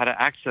didn't know how to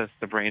access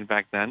the brain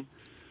back then.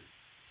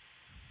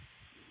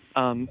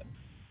 And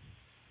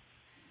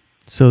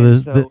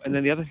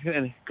then the other,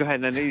 and go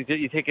ahead, and then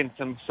you take in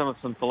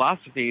some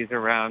philosophies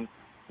around,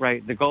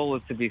 right, the goal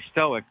is to be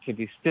stoic, to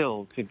be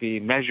still, to be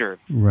measured.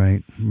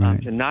 Right.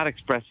 To not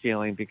express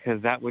feeling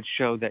because that would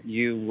show that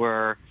you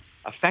were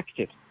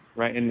affected,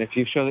 right? And if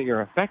you show that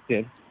you're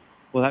affected,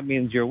 well, that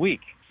means you're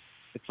weak.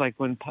 It's like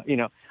when, you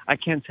know, I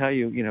can't tell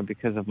you, you know,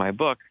 because of my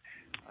book,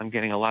 I'm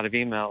getting a lot of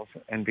emails,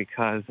 and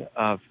because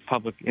of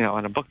public, you know,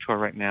 on a book tour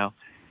right now,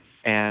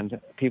 and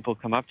people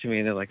come up to me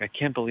and they're like, I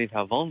can't believe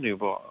how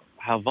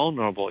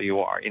vulnerable you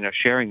are, you know,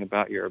 sharing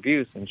about your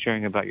abuse and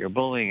sharing about your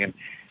bullying and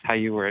how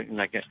you were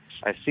like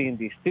a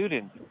C&D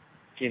student,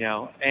 you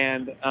know.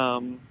 And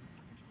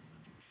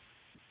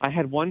I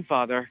had one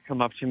father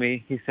come up to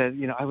me. He said,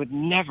 you know, I would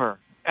never,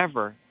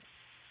 ever,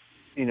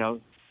 you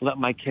know, let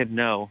my kid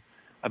know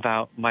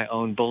about my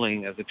own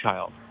bullying as a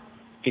child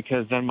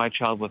because then my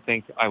child would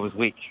think I was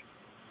weak.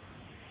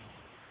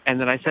 And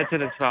then I said to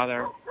this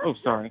father,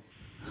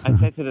 I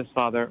said to this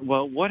father,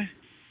 well,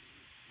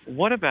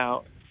 what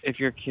about if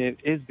your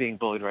kid is being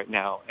bullied right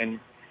now and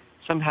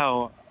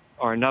somehow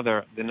or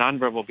another, the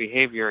nonverbal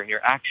behavior and your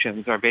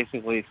actions are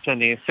basically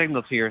sending a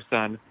signal to your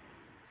son,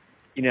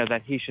 you know,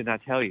 that he should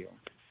not tell you.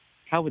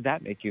 How would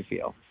that make you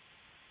feel?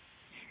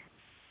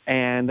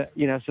 And,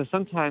 you know, so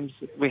sometimes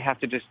we have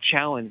to just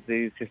challenge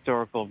these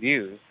historical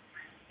views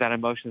that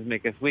emotions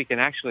make us weak. And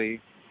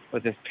actually,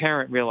 what this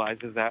parent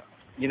realizes that,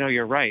 you know,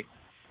 you're right.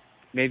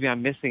 Maybe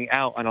I'm missing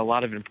out on a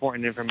lot of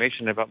important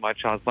information about my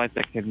child's life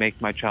that could make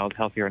my child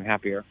healthier and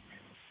happier.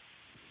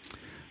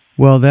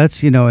 Well,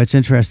 that's, you know, it's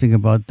interesting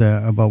about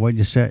what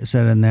you said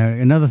in there.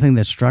 Another thing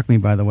that struck me,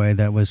 by the way,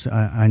 that was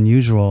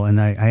unusual and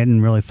I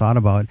hadn't really thought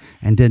about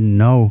and didn't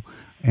know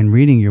in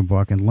reading your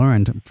book and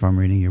learned from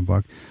reading your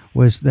book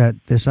was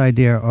that this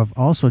idea of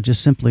also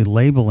just simply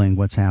labeling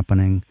what's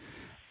happening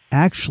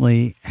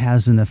actually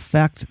has an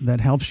effect that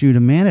helps you to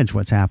manage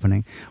what's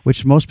happening,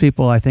 which most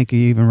people, I think you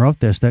even wrote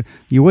this, that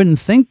you wouldn't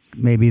think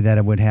maybe that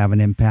it would have an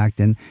impact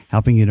in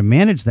helping you to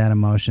manage that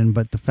emotion,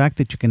 but the fact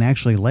that you can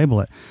actually label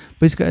it.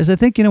 Because I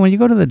think, you know, when you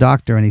go to the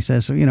doctor and he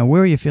says, you know,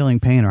 where are you feeling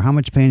pain or how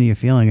much pain are you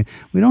feeling?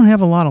 We don't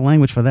have a lot of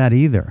language for that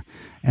either.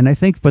 And I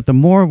think, but the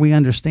more we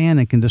understand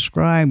and can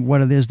describe what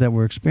it is that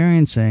we're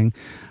experiencing,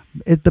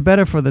 the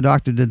better for the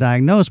doctor to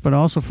diagnose, but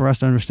also for us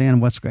to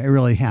understand what's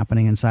really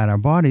happening inside our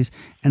bodies.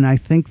 And I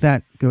think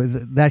that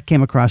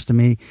came across to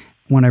me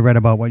when I read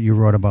about what you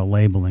wrote about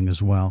labeling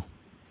as well.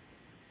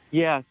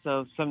 Yeah,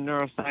 so some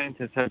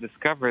neuroscientists have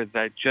discovered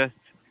that just,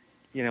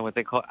 you know, what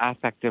they call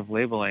affective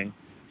labeling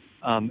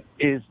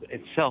is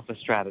itself a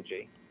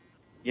strategy,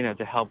 you know,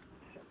 to help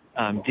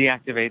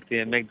deactivate the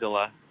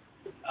amygdala,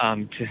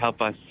 to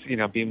help us, you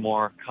know, be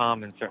more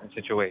calm in certain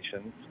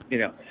situations. You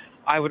know,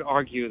 I would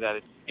argue that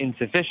it's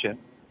insufficient,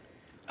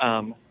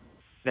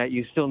 that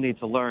you still need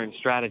to learn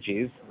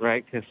strategies,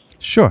 right? Because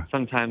sure,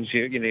 sometimes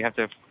you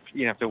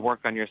have to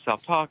work on your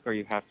self-talk, or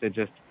you have to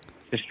just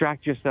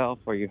distract yourself,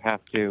 or you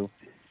have to,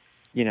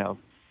 you know,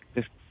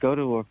 just go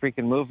to a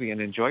freaking movie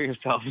and enjoy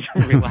yourself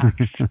and relax.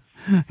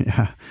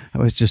 Yeah, I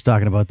was just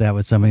talking about that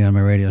with somebody on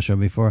my radio show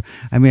before.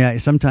 I mean,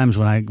 sometimes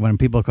when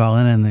people call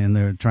in and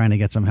they're trying to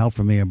get some help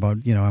from me about,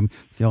 I'm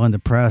feeling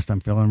depressed, I'm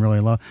feeling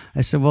really low,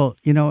 I said, well,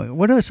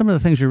 what are some of the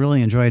things you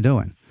really enjoy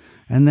doing?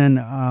 And then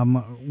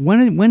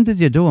when did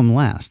you do them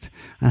last?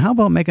 And how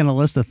about making a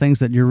list of things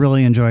that you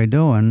really enjoy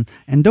doing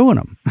and doing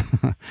them?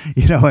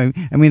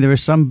 I mean, there are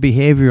some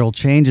behavioral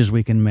changes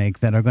we can make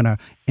that are going to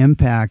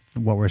impact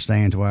what we're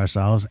saying to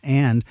ourselves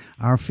and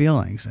our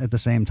feelings at the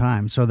same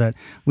time, so that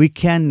we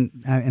can.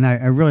 And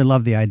I really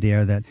love the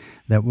idea that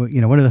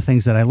one of the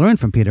things that I learned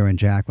from Peter and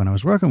Jack when I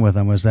was working with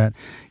them was that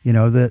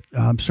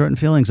certain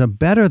feelings are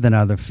better than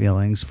other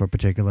feelings for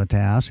particular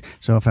tasks.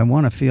 So if I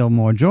want to feel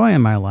more joy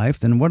in my life,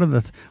 then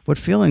what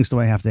feelings do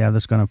I have to have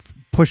that's going to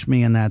push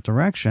me in that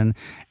direction?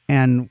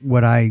 And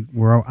where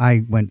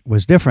I went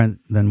was different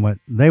than what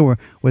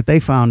they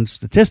found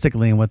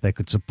statistically, and what they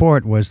could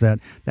support was that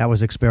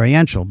was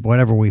experiential.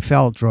 Whatever we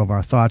felt drove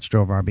our thoughts,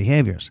 drove our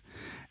behaviors.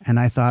 And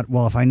I thought,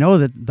 well, if I know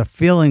that the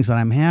feelings that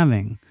I'm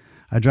having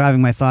are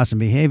driving my thoughts and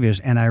behaviors,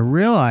 and I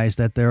realize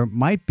that there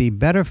might be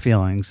better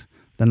feelings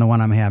than the one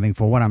I'm having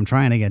for what I'm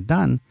trying to get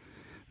done,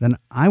 then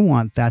I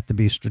want that to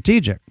be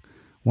strategic.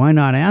 Why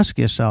not ask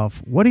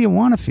yourself, what do you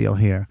want to feel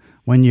here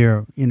when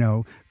you're,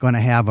 going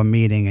to have a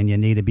meeting and you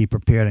need to be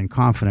prepared and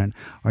confident,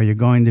 or you're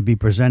going to be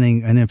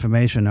presenting an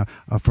information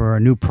for a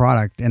new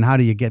product, and how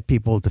do you get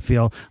people to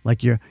feel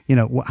like how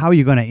are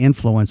you going to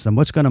influence them?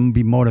 What's going to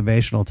be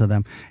motivational to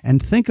them?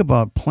 And think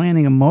about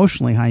planning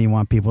emotionally how you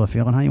want people to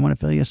feel and how you want to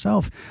feel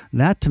yourself.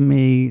 That, to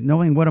me,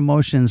 knowing what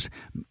emotions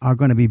are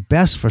going to be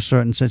best for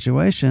certain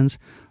situations,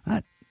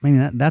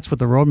 that's what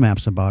the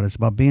roadmap's about. It's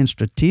about being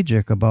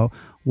strategic about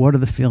what are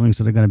the feelings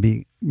that are going to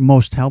be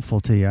most helpful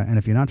to you. And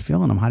if you're not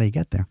feeling them, how do you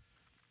get there?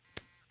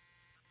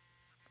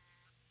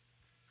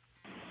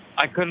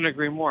 I couldn't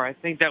agree more. I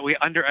think that we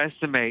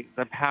underestimate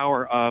the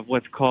power of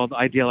what's called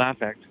ideal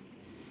affect.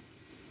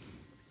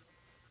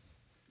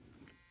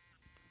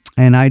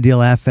 And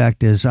ideal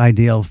affect is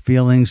ideal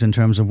feelings in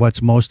terms of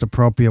what's most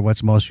appropriate,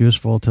 what's most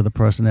useful to the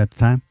person at the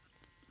time?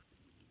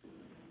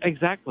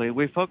 Exactly.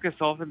 We focus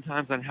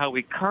oftentimes on how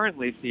we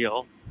currently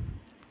feel,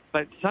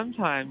 but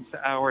sometimes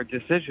our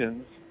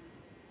decisions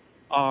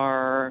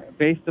are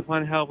based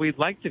upon how we'd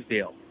like to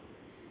feel,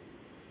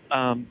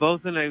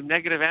 both in a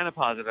negative and a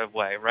positive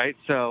way, right?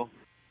 So,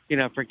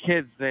 for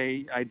kids,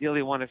 they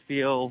ideally want to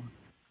feel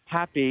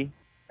happy,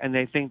 and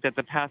they think that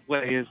the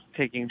pathway is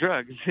taking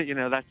drugs.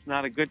 That's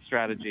not a good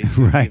strategy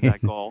to achieve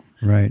that goal.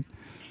 Right.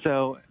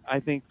 So I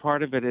think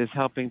part of it is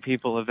helping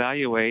people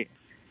evaluate,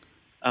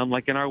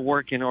 like in our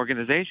work in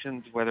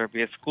organizations, whether it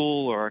be a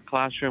school or a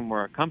classroom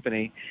or a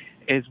company,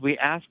 is we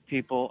ask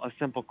people a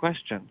simple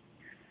question.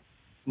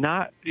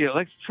 Not,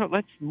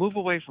 let's move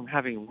away from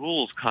having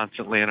rules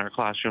constantly in our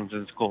classrooms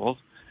and schools,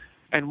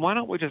 and why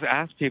don't we just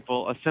ask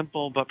people a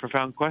simple but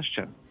profound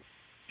question?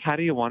 How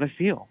do you want to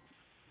feel?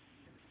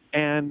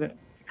 And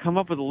come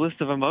up with a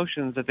list of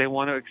emotions that they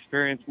want to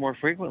experience more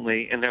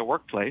frequently in their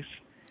workplace,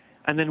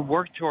 and then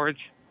work towards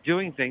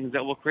doing things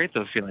that will create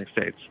those feeling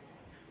states.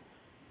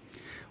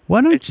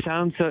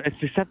 It's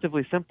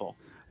deceptively simple.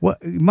 Well,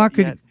 Marc,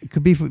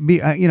 could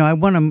be I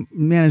want to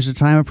manage the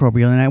time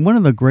appropriately. And one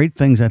of the great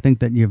things I think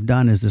that you've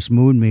done is this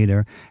mood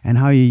meter and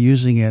how you're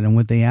using it and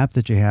with the app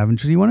that you have. And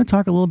so you want to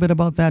talk a little bit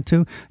about that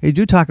too? You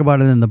do talk about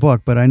it in the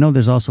book, but I know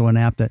there's also an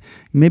app that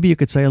maybe you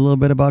could say a little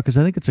bit about, because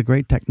I think it's a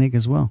great technique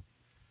as well.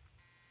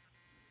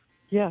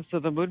 Yeah, so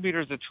the mood meter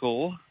is a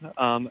tool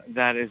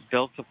that is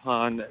built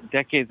upon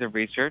decades of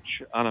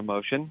research on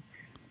emotion.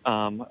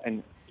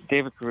 And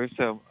David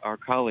Caruso, our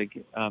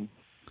colleague,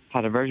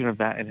 had a version of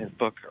that in his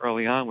book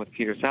early on with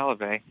Peter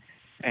Salovey.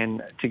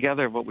 And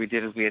together what we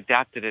did is we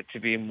adapted it to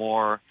be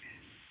more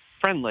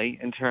friendly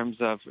in terms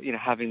of,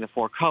 having the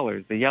four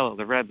colors, the yellow,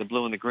 the red, the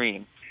blue, and the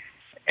green.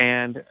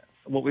 And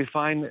what we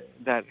find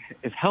that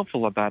is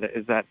helpful about it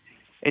is that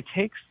it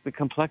takes the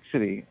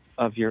complexity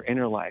of your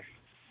inner life,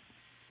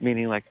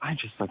 meaning I'm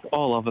just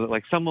all over it.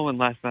 Like some woman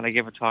last night, I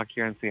gave a talk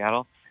here in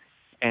Seattle,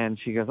 and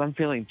she goes, I'm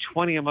feeling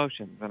 20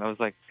 emotions. And I was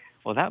like,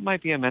 well, that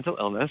might be a mental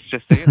illness,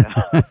 just so you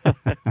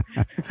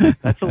know.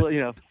 That's a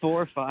little,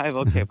 4 or 5,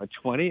 okay, but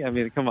 20? I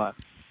mean, come on.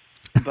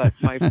 But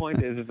my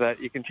point is that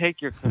you can take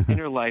your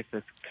inner life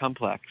that's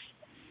complex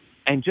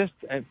and just,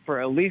 for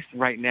at least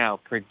right now,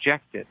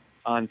 project it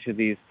onto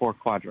these 4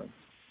 quadrants,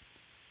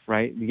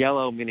 right?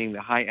 Yellow meaning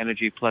the high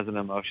energy, pleasant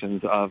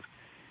emotions of,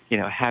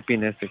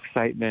 happiness,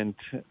 excitement,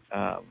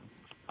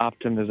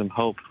 optimism,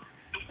 hope.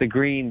 The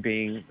green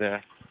being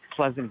the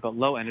pleasant but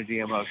low energy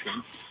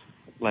emotions,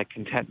 like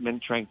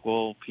contentment,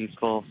 tranquil,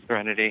 peaceful,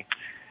 serenity.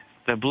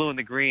 The blue and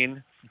the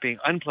green being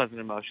unpleasant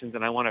emotions,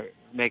 and I want to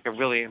make a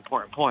really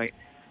important point,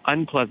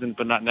 unpleasant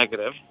but not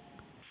negative,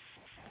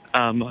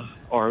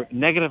 or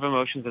negative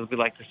emotions, as we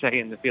like to say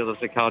in the field of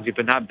psychology,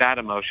 but not bad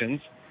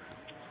emotions.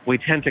 We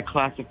tend to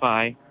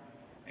classify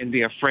and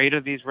be afraid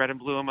of these red and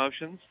blue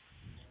emotions,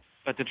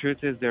 but the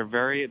truth is they're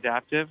very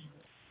adaptive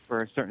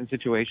for certain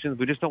situations.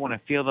 We just don't want to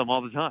feel them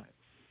all the time.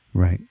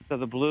 Right. So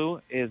the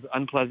blue is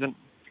unpleasant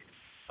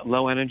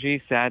low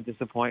energy, sad,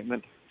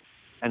 disappointment,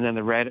 and then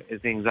the red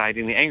is the anxiety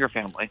and the anger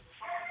family.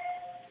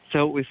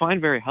 So what we find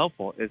very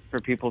helpful is for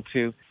people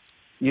to,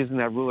 using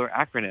that ruler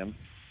acronym,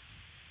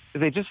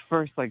 they just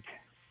first kind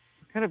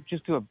of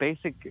just do a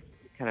basic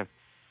kind of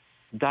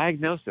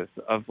diagnosis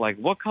of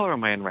what color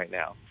am I in right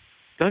now?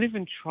 Don't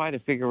even try to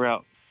figure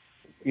out,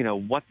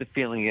 what the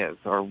feeling is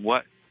or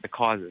what the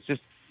cause is.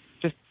 Just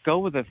go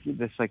with this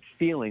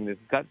feeling, this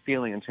gut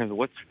feeling in terms of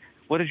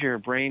what is your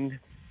brain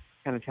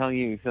kind of telling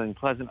you? You're feeling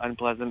pleasant,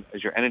 unpleasant?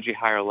 Is your energy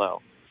high or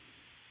low?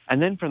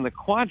 And then from the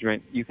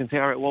quadrant, you can say,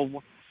 all right,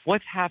 well,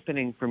 what's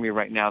happening for me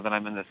right now that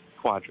I'm in this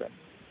quadrant?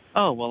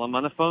 Oh, well, I'm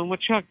on the phone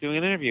with Chuck doing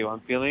an interview.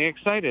 I'm feeling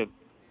excited.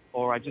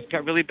 Or I just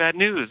got really bad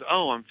news.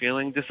 Oh, I'm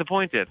feeling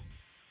disappointed.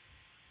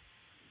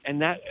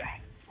 And that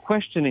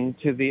questioning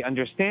to the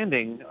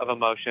understanding of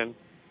emotion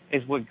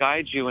is what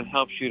guides you and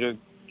helps you to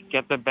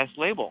get the best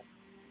label.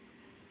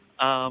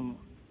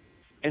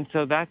 And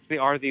so that's the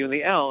R, the U, and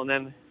the L. And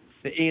then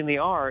the E and the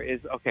R is,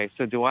 okay,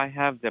 so do I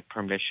have the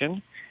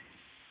permission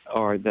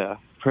or the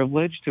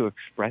privilege to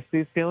express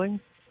these feelings?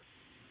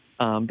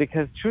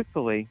 Because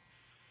truthfully,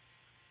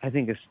 I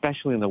think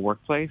especially in the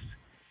workplace,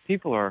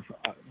 people are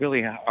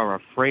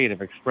afraid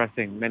of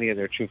expressing many of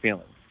their true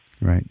feelings.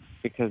 Right.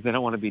 Because they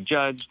don't want to be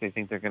judged. They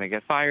think they're going to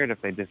get fired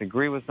if they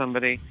disagree with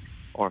somebody,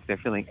 or if they're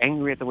feeling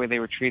angry at the way they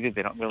were treated.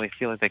 They don't really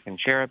feel like they can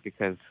share it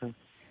because,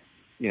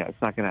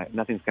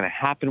 nothing's going to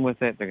happen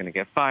with it. They're going to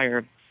get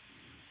fired.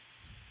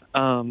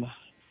 And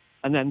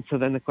then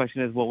the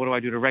question is, well, what do I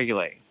do to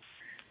regulate?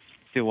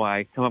 Do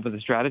I come up with a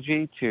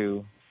strategy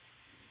to,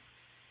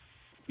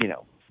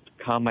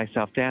 calm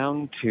myself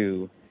down,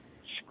 to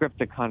script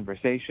the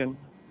conversation?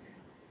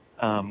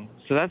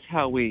 So that's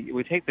how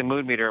we take the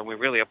mood meter and we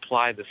really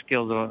apply the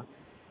skills,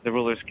 the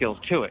ruler skills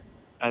to it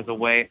as a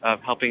way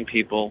of helping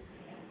people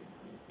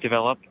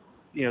develop,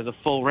 the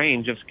full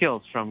range of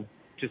skills from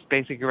just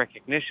basic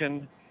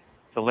recognition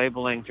to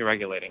labeling to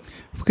regulating.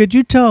 Could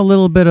you tell a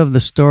little bit of the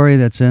story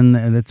that's in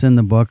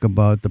the book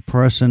about the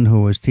person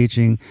who was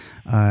teaching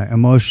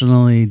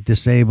emotionally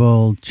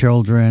disabled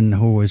children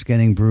who was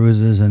getting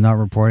bruises and not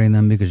reporting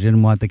them because you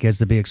didn't want the kids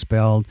to be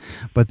expelled,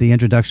 but the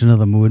introduction of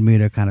the mood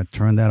meter kind of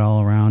turned that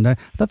all around? I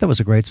thought that was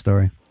a great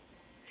story.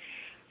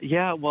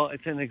 Yeah, well,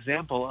 it's an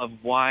example of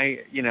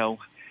why,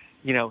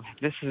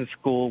 this is a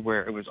school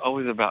where it was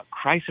always about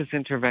crisis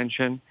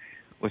intervention,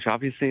 which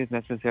obviously is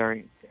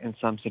necessary in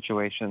some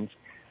situations,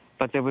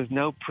 but there was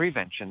no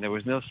prevention. There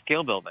was no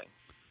skill building.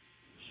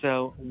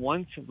 So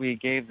once we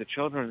gave the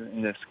children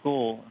in the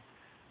school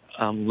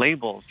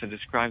labels to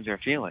describe their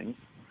feelings,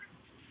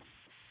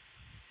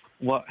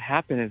 what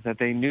happened is that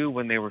they knew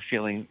when they were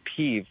feeling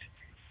peeved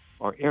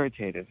or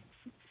irritated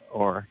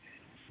or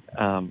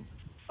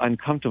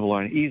uncomfortable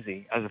or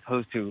uneasy, as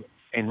opposed to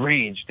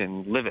enraged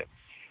and livid.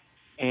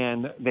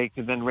 And they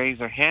could then raise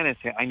their hand and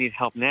say, I need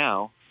help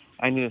now.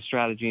 I need a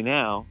strategy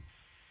now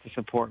to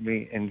support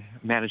me in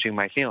managing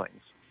my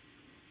feelings.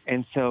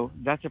 And so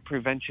that's a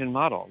prevention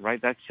model, right?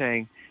 That's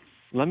saying,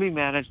 let me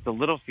manage the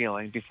little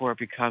feeling before it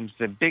becomes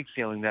the big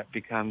feeling that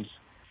becomes,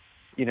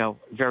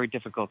 very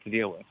difficult to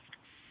deal with.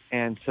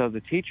 And so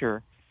the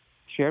teacher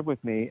shared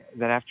with me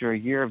that after a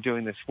year of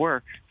doing this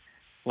work,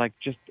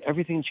 just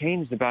everything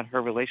changed about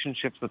her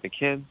relationships with the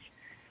kids,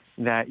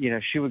 that,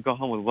 she would go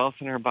home with welts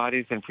in her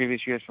bodies in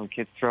previous years from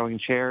kids throwing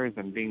chairs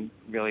and being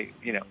really,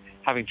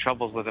 having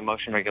troubles with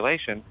emotion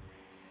regulation,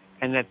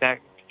 and that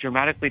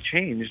dramatically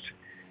changed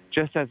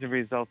just as a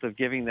result of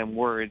giving them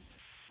words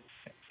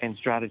and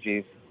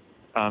strategies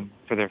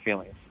for their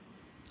feelings.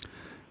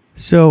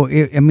 So,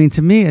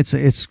 to me,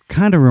 it's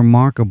kind of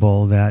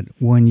remarkable that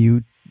when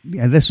you,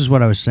 this is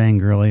what I was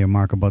saying earlier,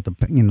 Marc, about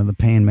the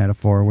pain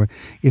metaphor, where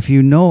if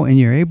you know and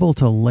you're able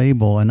to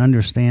label and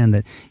understand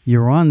that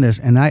you're on this,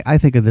 and I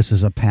think of this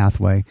as a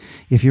pathway.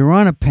 If you're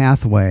on a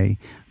pathway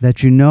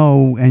that you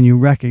know and you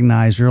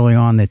recognize early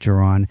on that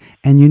you're on,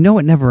 and you know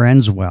it never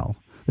ends well.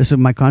 This is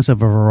my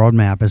concept of a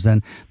roadmap, is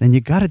then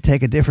you got to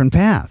take a different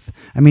path.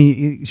 I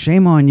mean,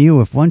 shame on you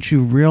if once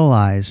you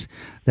realize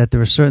that there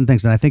are certain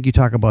things, and I think you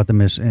talk about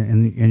them as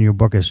in your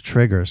book as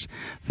triggers,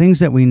 things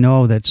that we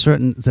know that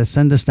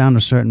send us down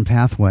a certain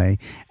pathway,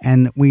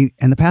 and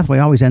the pathway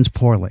always ends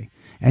poorly.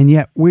 And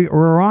yet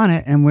we're on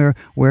it, and we're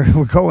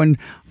going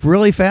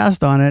really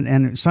fast on it,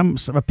 and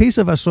a piece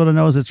of us sort of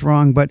knows it's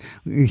wrong, but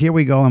here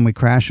we go and we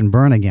crash and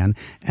burn again.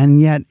 And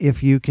yet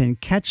if you can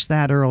catch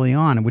that early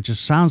on, which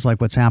sounds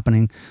like what's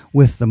happening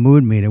with the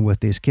mood meter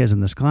with these kids in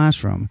this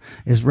classroom,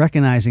 is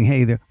recognizing,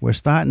 hey, we're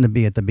starting to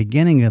be at the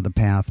beginning of the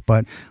path,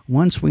 but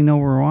once we know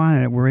we're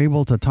on it, we're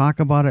able to talk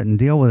about it and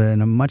deal with it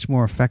in a much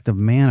more effective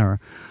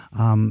manner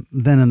than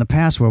in the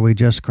past where we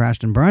just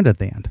crashed and burned at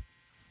the end.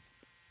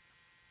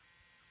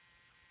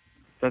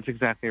 That's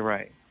exactly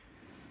right.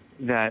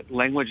 That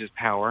language is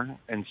power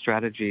and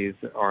strategies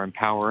are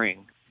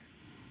empowering,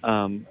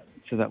 so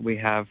that we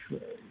have,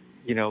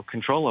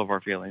 control over our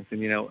feelings. And,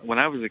 when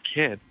I was a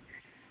kid,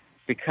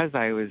 because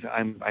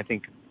I'm I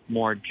think,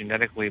 more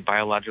genetically,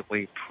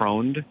 biologically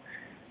prone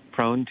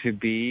to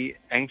be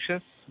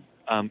anxious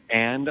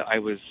and I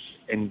was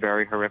in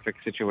very horrific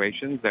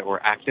situations that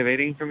were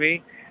activating for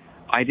me.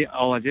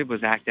 All I did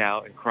was act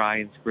out and cry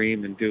and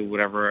scream and do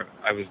whatever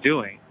I was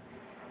doing.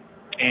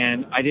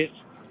 And I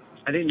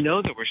didn't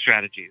know there were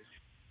strategies.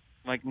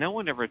 Like, no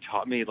one ever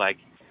taught me, like,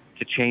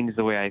 to change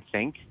the way I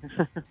think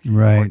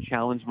right. or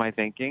challenge my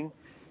thinking.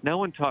 No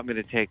one taught me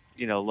to take,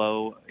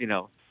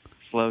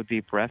 slow,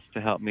 deep breaths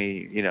to help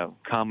me,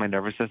 calm my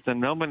nervous system.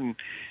 No one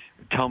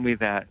told me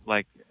that,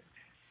 like,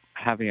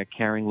 having a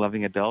caring,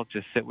 loving adult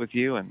just sit with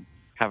you and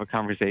have a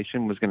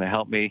conversation was going to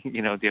help me,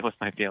 deal with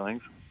my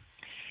feelings.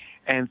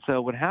 And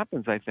so what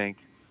happens, I think,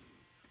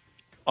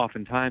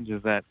 oftentimes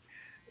is that,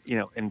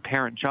 in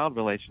parent-child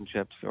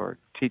relationships or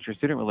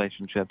teacher-student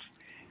relationships,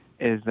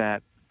 is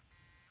that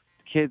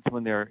kids,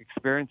 when they're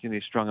experiencing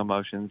these strong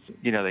emotions,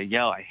 they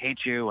yell, "I hate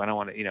you, I don't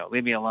want to,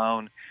 leave me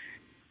alone."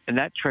 And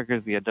that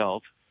triggers the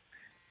adult.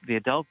 The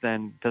adult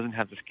then doesn't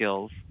have the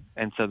skills,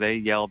 and so they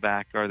yell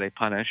back or they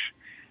punish.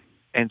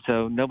 And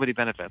so nobody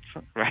benefits,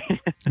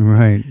 right?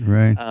 Right.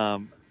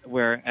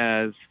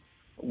 Whereas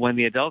when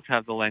the adults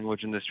have the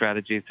language and the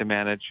strategies to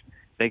manage,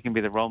 they can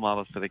be the role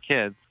models for the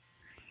kids.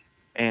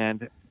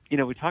 And,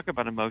 we talk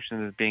about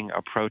emotions as being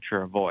approach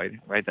or avoid,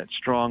 right? That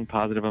strong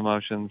positive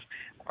emotions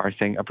are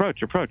saying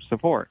approach,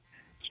 support.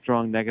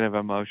 Strong negative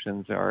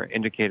emotions are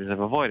indicators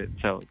of avoidance.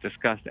 So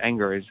disgust,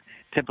 anger is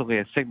typically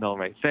a signal,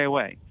 right? Stay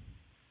away.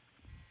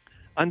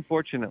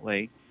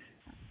 Unfortunately,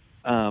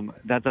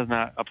 that does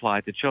not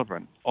apply to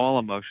children. All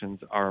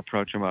emotions are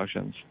approach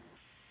emotions.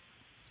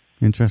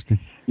 Interesting.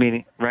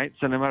 Meaning, right?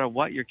 So no matter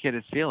what your kid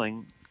is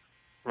feeling,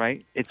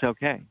 right, it's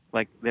okay.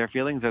 Like, their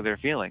feelings are their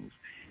feelings.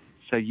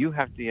 So you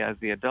have to, as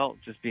the adult,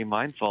 just be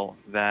mindful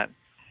that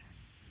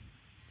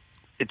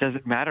it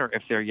doesn't matter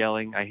if they're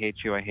yelling, "I hate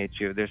you, I hate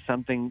you." There's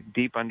something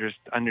deep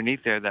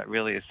underneath there that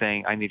really is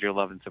saying, "I need your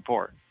love and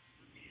support."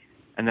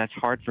 And that's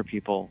hard for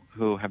people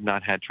who have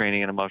not had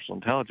training in emotional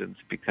intelligence,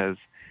 because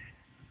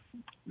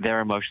their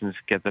emotions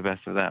get the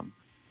best of them.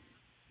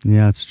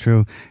 Yeah, it's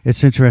true.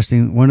 It's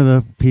interesting. One of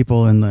the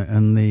people in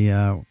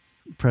the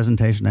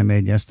presentation I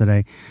made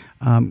yesterday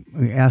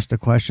asked a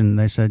question.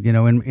 They said,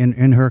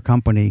 in her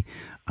company,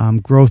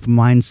 growth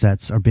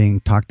mindsets are being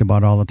talked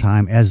about all the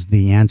time as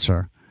the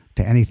answer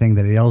to anything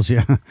that ails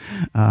you,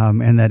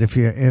 and that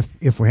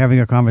if we're having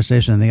a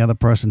conversation and the other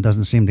person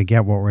doesn't seem to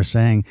get what we're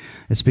saying,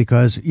 it's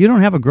because you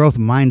don't have a growth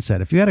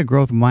mindset. If you had a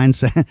growth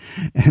mindset,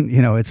 and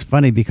it's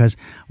funny because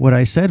what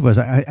I said was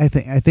I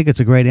think it's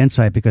a great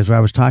insight, because I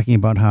was talking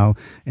about how,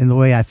 in the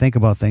way I think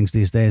about things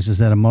these days, is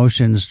that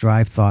emotions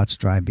drive thoughts,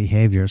 drive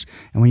behaviors,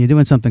 and when you're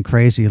doing something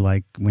crazy,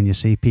 like when you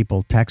see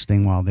people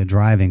texting while they're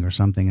driving or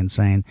something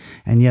insane,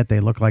 and yet they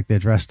look like they're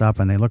dressed up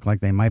and they look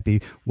like they might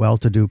be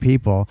well-to-do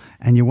people,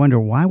 and you wonder,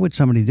 why would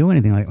somebody do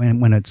anything like,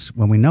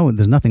 when we know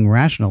there's nothing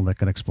rational that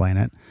could explain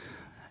it?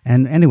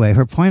 And anyway,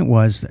 her point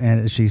was,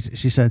 and she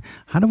said,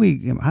 how do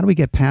we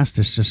get past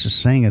this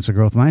just saying it's a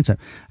growth mindset?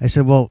 I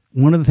said, well,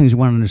 one of the things you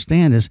want to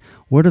understand is,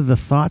 what are the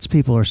thoughts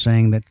people are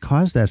saying that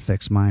cause that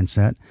fixed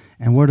mindset,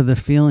 and what are the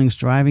feelings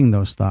driving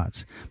those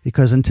thoughts?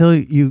 Because until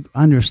you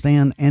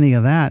understand any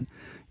of that,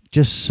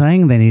 just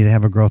saying they need to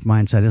have a growth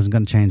mindset isn't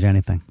going to change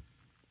anything.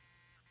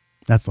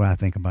 That's the way I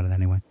think about it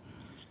anyway.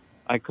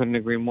 I couldn't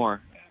agree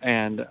more.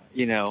 And,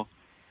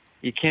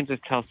 you can't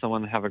just tell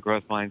someone to have a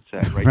growth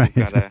mindset, right? Right.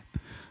 You've got to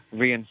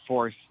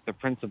reinforce the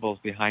principles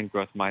behind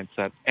growth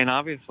mindset. And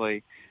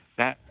obviously,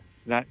 that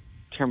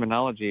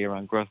terminology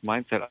around growth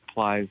mindset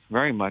applies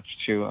very much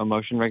to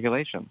emotion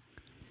regulation,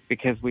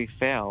 because we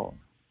fail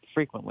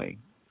frequently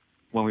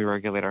when we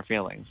regulate our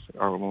feelings,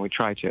 or when we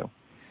try to.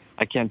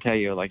 I can't tell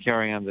you, like, here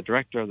I am, the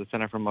director of the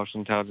Center for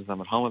Emotional Intelligence. I'm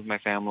at home with my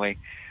family.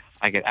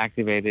 I get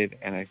activated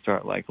and I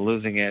start, like,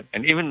 losing it.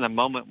 And even in the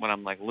moment when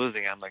I'm, like,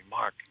 losing it, I'm like,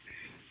 Mark,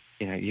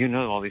 you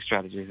know all these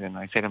strategies. And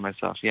I say to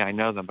myself, yeah, I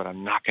know them, but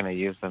I'm not going to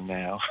use them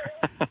now.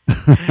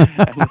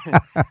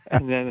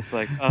 and then it's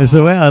like, oh.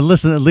 So, well,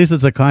 listen, at least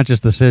it's a conscious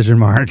decision,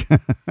 Mark.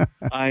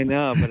 I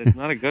know, but it's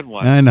not a good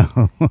one. I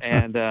know.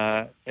 And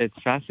it's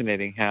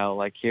fascinating how,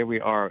 like, here we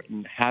are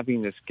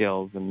having the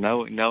skills and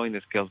knowing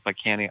the skills, but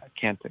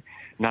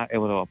not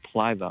able to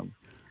apply them.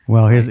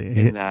 Well,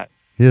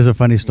 here's a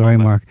funny story,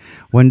 Mark.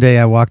 One day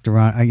I walked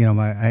around,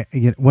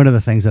 one of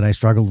the things that I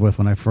struggled with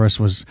when I first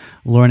was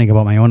learning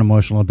about my own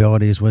emotional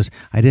abilities was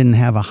I didn't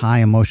have a high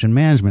emotion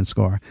management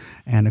score.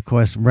 And of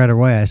course, right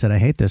away I said, I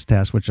hate this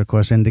test, which of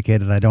course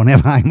indicated I don't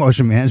have a high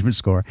emotion management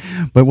score.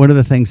 But one of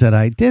the things that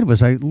I did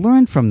was I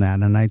learned from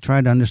that, and I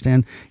tried to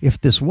understand, if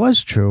this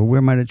was true,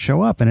 where might it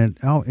show up? And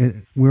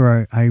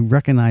where I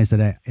recognized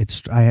that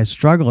I had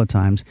struggled at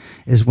times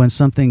is when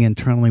something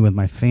internally with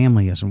my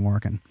family isn't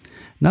working.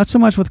 Not so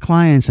much with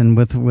clients and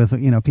with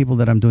people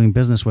that I'm doing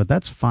business with.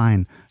 That's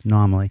fine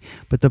normally.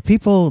 But the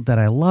people that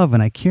I love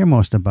and I care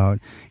most about,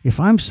 if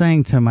I'm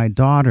saying to my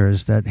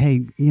daughters that,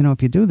 hey,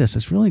 if you do this,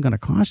 it's really going to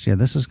cost you.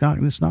 This is not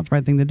the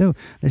right thing to do.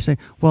 They say,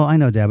 well, I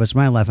know, Dad, it's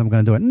my life. I'm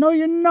going to do it. No,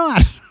 you're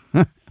not.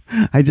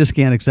 I just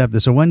can't accept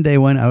it. So one day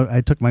when I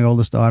took my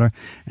oldest daughter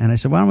and I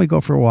said, why don't we go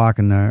for a walk?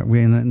 And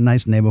we're in a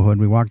nice neighborhood.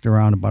 We walked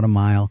around about a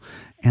mile.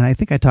 And I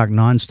think I talked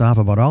nonstop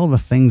about all the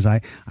things I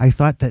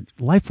thought that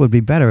life would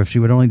be better if she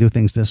would only do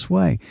things this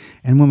way.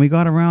 And when we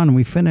got around and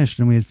we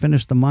had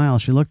finished the mile,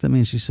 she looked at me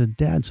and she said,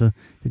 "Dad, so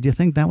did you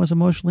think that was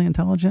emotionally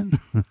intelligent?"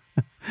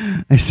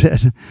 I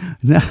said,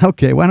 "No,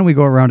 okay, why don't we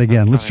go around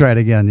again? Let's try it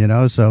again,"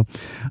 So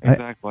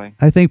exactly.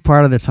 I think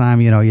part of the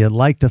time, you'd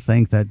like to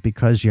think that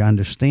because you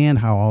understand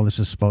how all this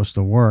is supposed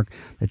to work,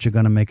 that you're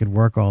going to make it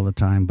work all the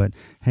time. But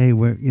hey,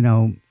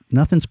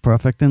 nothing's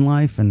perfect in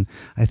life, and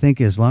I think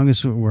as long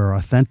as we're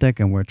authentic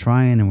and we're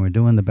trying and we're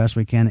doing the best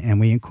we can and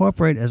we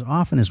incorporate as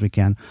often as we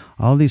can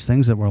all these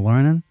things that we're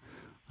learning,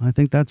 I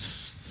think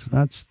that's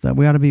that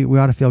we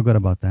ought to feel good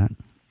about that.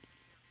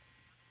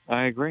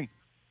 I agree.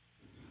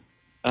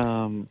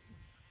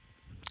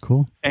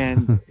 Cool.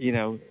 And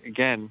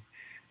again,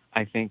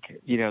 I think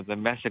the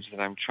message that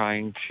I'm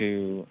trying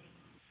to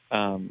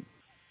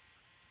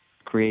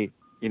create,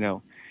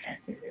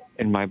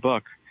 in my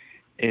book,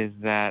 is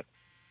that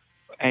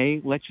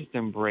let's just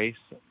embrace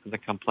the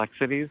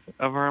complexities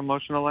of our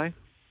emotional life.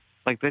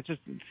 Like, let's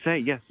just say,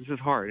 yes, this is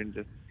hard, and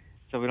just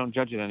so we don't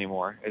judge it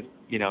anymore.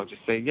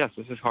 Just say, yes,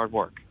 this is hard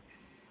work.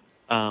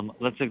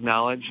 Let's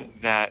acknowledge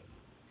that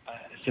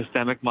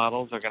systemic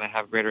models are going to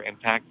have greater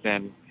impact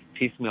than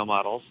piecemeal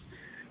models,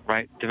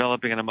 right?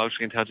 Developing an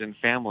emotionally intelligent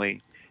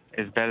family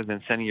is better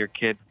than sending your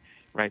kid,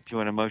 right, to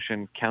an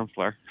emotion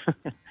counselor.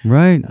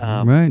 Right,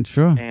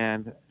 sure.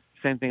 And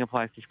same thing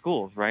applies to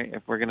schools, right?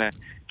 If we're going to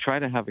try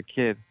to have a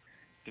kid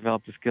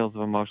develop the skills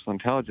of emotional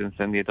intelligence,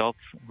 then the adults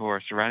who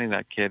are surrounding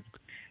that kid,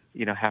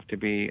 have to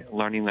be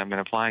learning them and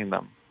applying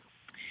them.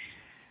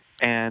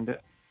 And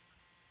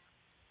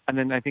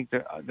then I think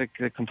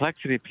the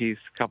complexity piece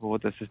coupled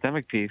with the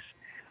systemic piece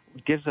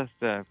gives us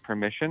the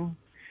permission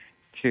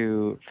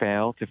to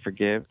fail, to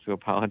forgive, to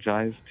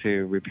apologize,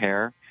 to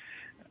repair,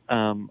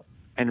 and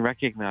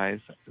recognize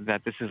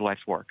that this is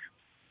life's work.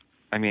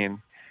 I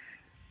mean,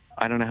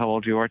 I don't know how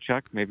old you are,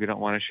 Chuck. Maybe you don't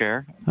want to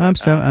share. I'm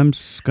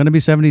going to be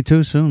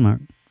 72 soon, Mark.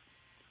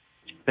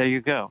 There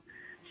you go.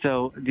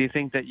 So do you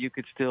think that you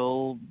could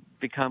still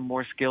become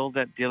more skilled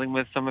at dealing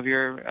with some of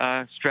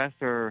your stress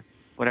or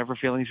whatever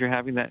feelings you're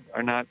having that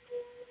are not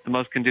the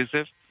most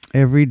conducive?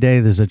 Every day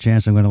there's a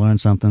chance I'm going to learn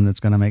something that's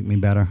going to make me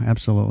better.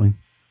 Absolutely.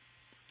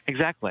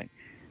 Exactly.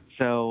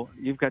 So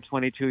you've got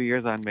 22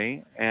 years on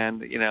me,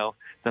 and,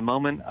 the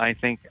moment I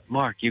think,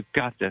 Mark, you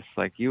got this,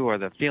 like you are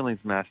the feelings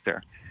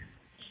master,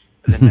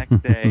 the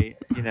next day,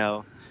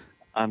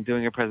 I'm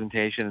doing a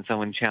presentation and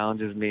someone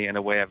challenges me in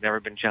a way I've never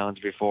been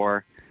challenged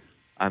before.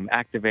 I'm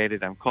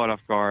activated, I'm caught off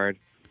guard,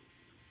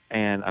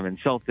 and I'm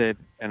insulted,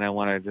 and I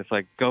want to just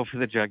go for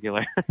the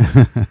jugular.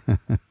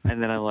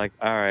 And then I'm like,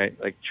 all right,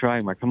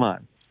 try, Mark, come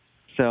on.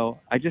 So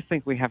I just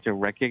think we have to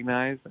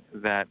recognize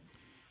that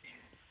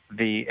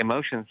the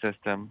emotion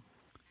system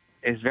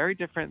is very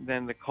different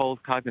than the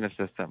cold cognitive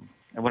system.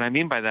 And what I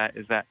mean by that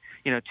is that,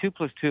 2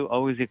 + 2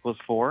 always equals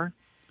 4,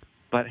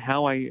 but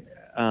how I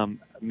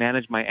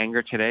manage my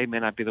anger today may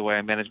not be the way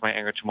I manage my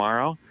anger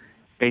tomorrow,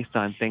 based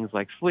on things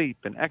like sleep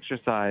and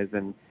exercise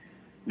and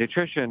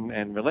nutrition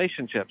and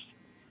relationships.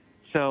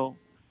 So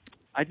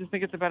I just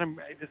think it's about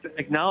just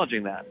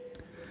acknowledging that.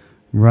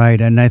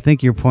 Right, and I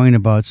think your point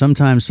about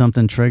sometimes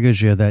something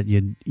triggers you that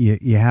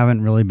you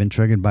haven't really been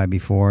triggered by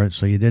before,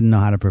 so you didn't know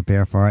how to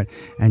prepare for it,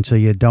 and so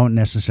you don't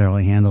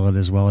necessarily handle it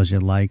as well as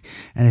you'd like.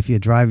 And if you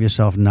drive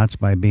yourself nuts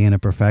by being a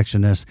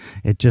perfectionist,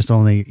 it just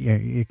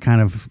it kind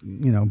of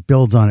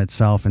builds on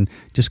itself and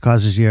just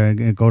causes you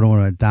to go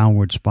to a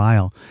downward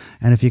spiral.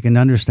 And if you can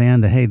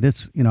understand that, hey,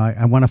 this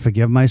I want to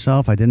forgive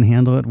myself. I didn't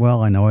handle it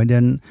well. I know I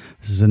didn't.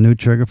 This is a new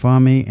trigger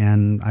for me,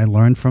 and I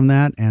learned from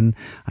that. And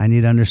I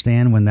need to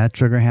understand when that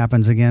trigger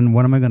happens again,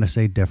 what am I going to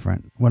say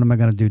different? What am I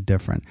going to do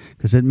different?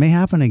 Because it may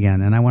happen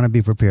again, and I want to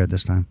be prepared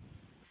this time.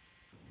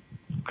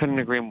 Couldn't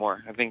agree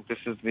more. I think this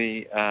is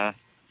the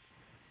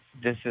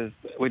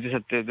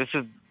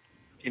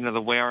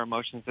way our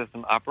emotion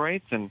system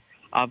operates, and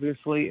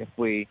obviously, if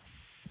we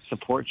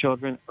support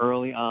children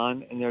early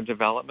on in their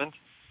development,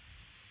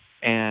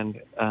 and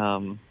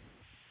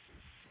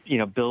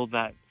build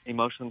that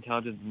emotional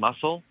intelligence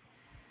muscle,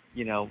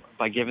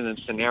 by giving them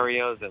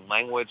scenarios and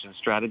language and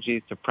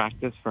strategies to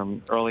practice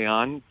from early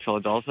on till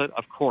adulthood,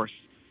 of course,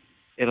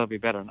 it'll be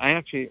better. And I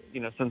actually,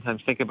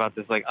 sometimes think about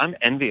this, I'm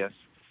envious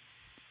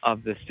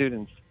of the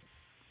students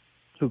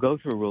who go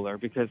through Ruler,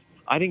 because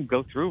I didn't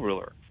go through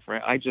Ruler,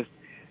 right? I just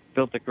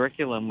built the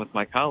curriculum with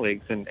my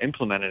colleagues and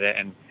implemented it,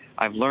 and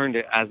I've learned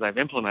it as I've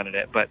implemented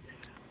it. But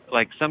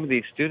some of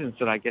these students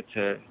that I get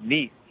to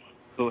meet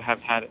who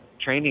have had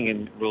training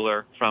in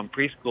Ruler from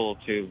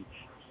preschool to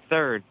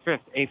 3rd,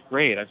 5th, 8th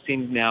grade. I've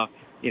seen now,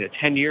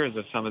 10 years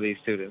of some of these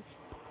students.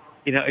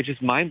 It's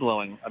just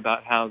mind-blowing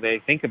about how they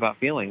think about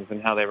feelings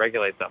and how they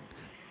regulate them.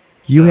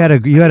 You had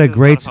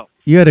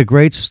a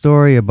great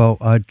story about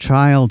a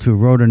child who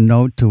wrote a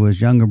note to his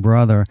younger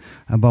brother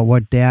about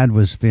what Dad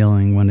was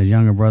feeling when his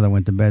younger brother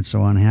went to bed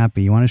so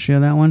unhappy. You want to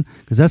share that one?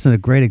 Because that's a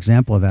great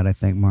example of that, I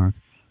think, Mark.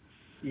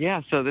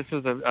 Yeah, so this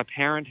was a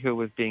parent who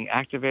was being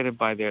activated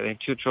by they had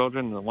 2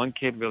 children, and the one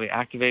kid really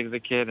activated the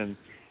kid, and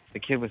the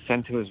kid was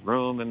sent to his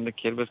room, and the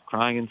kid was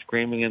crying and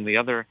screaming, and the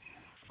other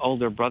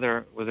older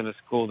brother was in a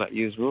school that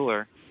used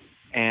ruler,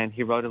 and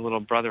he wrote a little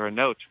brother a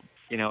note,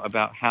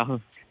 about how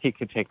he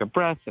could take a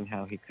breath and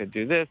how he could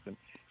do this, and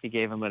he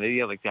gave him an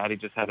idea, like, Daddy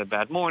just had a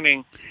bad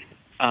morning,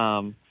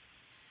 and,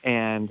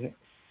 then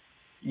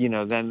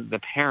the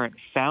parent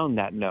found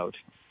that note,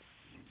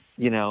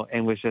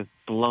 and was just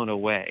blown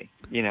away.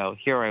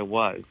 Here I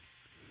was,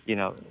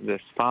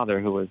 this father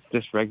who was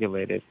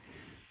dysregulated,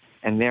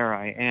 and there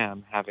I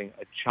am having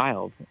a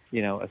child, a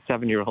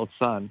 7-year-old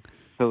son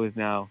who is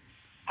now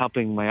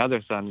helping my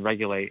other son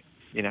regulate,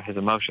 his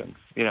emotions.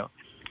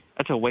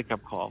 That's a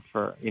wake-up call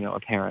for, a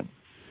parent.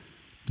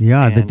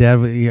 Yeah, the dad.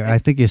 I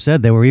think you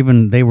said they were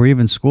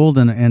even schooled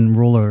in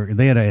ruler.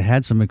 They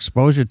had some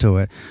exposure to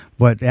it,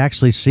 but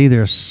actually see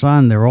their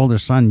older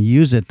son,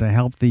 use it to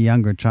help the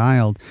younger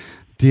child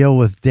deal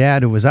with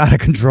dad who was out of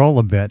control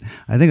a bit.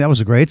 I think that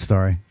was a great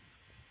story.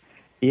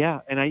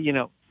 Yeah, and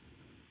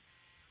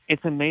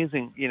it's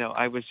amazing.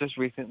 I was just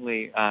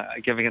recently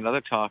giving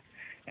another talk,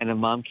 and a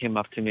mom came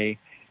up to me,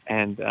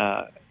 and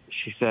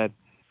she said,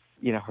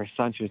 she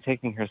was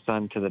taking her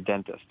son to the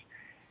dentist,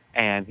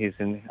 and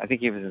I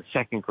think he was in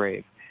 2nd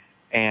grade,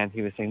 and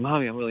he was saying,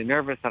 Mommy, I'm really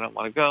nervous. I don't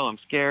want to go. I'm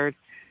scared.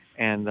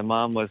 And the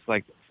mom was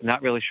like,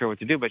 not really sure what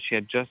to do, but she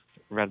had just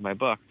read my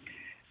book.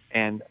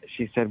 And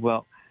she said,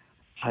 well,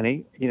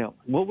 honey,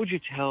 what would you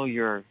tell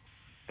your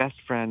best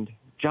friend,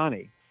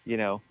 Johnny,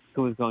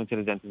 who was going to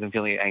the dentist and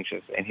feeling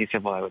anxious? And he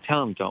said, well, I would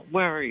tell him, don't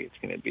worry, it's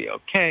going to be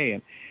okay.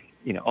 And,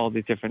 all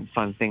these different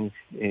fun things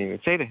he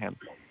would say to him.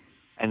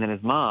 And then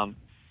his mom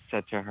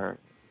said to her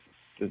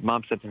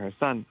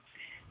son,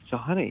 so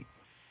honey,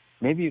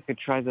 maybe you could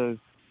try those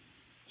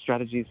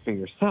strategies for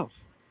yourself.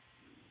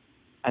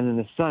 And then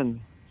the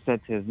son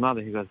said to his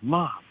mother, he goes,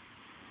 Mom,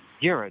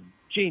 you're a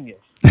genius.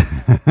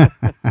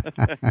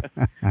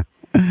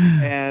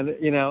 And,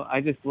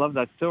 I just love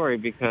that story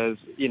because,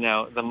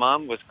 the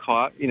mom was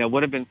caught,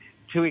 would have been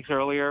 2 weeks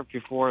earlier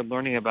before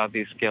learning about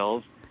these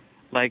skills.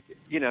 Like,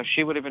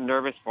 she would have been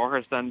nervous for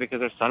her son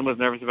because her son was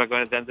nervous about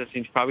going to the dentist.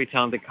 She'd probably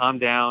tell him to calm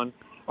down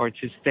or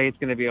to say it's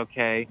going to be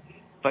okay.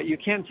 But you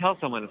can't tell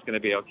someone it's going to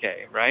be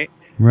okay, right?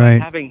 Right.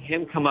 But having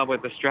him come up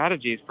with the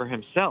strategies for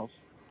himself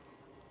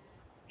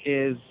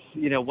is,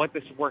 what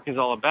this work is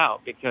all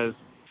about. Because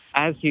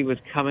as he was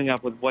coming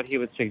up with what he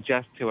would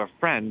suggest to a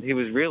friend, he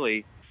was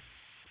really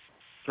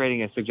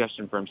creating a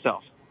suggestion for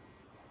himself.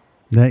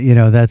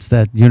 That that's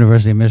that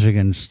University of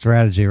Michigan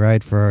strategy,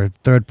 right? For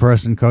third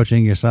person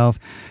coaching yourself.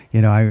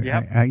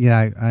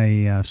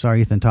 I saw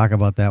Ethan talk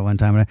about that one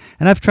time,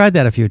 and I've tried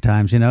that a few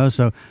times.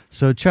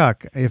 So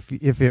Chuck,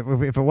 if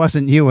it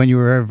wasn't you and you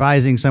were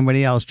advising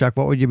somebody else, Chuck,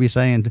 what would you be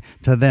saying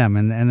to them,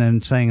 and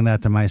then saying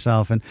that to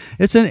myself? And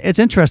it's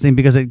interesting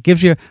because it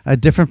gives you a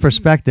different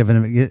perspective,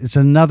 and it's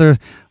another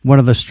one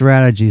of the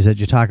strategies that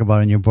you talk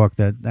about in your book.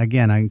 That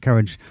again, I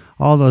encourage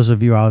all those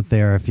of you out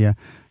there,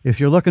 if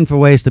you're looking for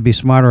ways to be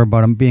smarter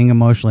about being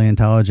emotionally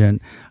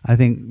intelligent, I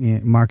think,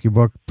 Marc, your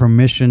book,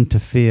 Permission to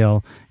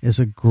Feel,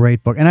 is a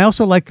great book. And I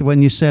also like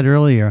when you said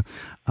earlier,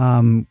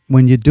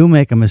 when you do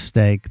make a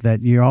mistake, that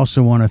you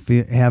also want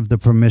to have the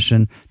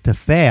permission to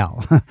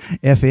fail,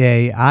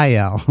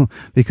 F-A-I-L,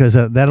 because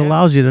that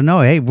allows you to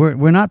know, hey,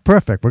 we're not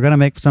perfect. We're going to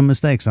make some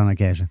mistakes on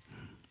occasion.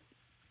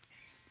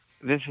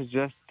 This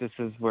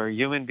is we're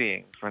human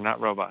beings. We're not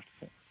robots.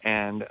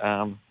 And,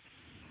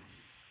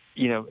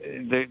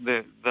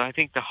 I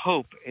think the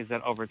hope is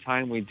that over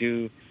time we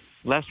do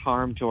less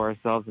harm to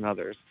ourselves and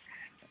others.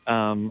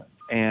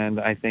 And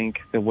I think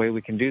the way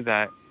we can do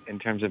that in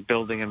terms of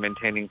building and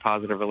maintaining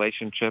positive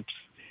relationships,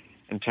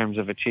 in terms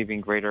of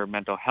achieving greater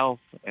mental health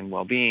and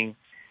well-being,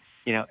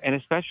 and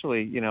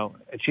especially,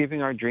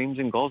 achieving our dreams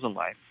and goals in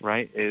life,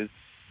 right, is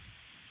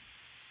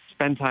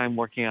spend time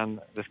working on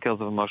the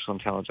skills of emotional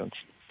intelligence.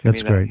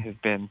 That's great. That has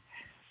been,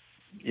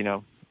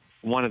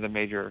 one of the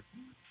major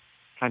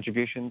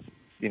contributions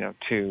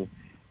to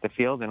the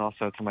field and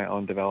also to my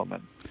own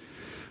development.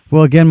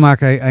 Well, again,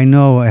 Marc, I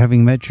know,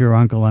 having met your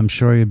uncle, I'm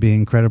sure you'd be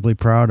incredibly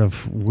proud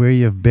of where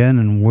you've been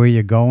and where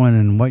you're going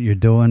and what you're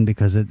doing,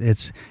 because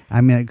it's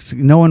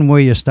knowing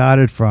where you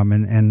started from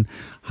and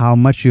how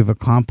much you've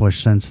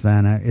accomplished since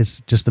then.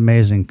 It's just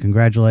amazing.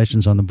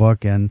 Congratulations on the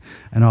book and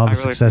all the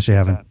success you're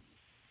having.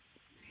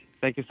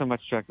 Thank you so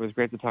much, Chuck. It was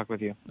great to talk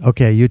with you.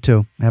 Okay, you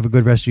too. Have a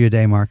good rest of your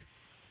day, Marc.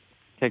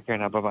 Take care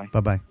now. Bye-bye.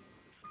 Bye-bye.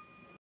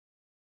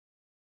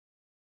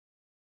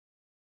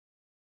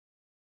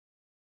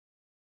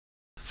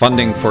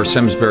 Funding for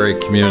Simsbury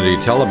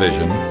Community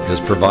Television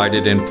is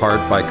provided in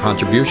part by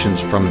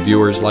contributions from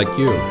viewers like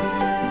you.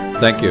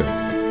 Thank you.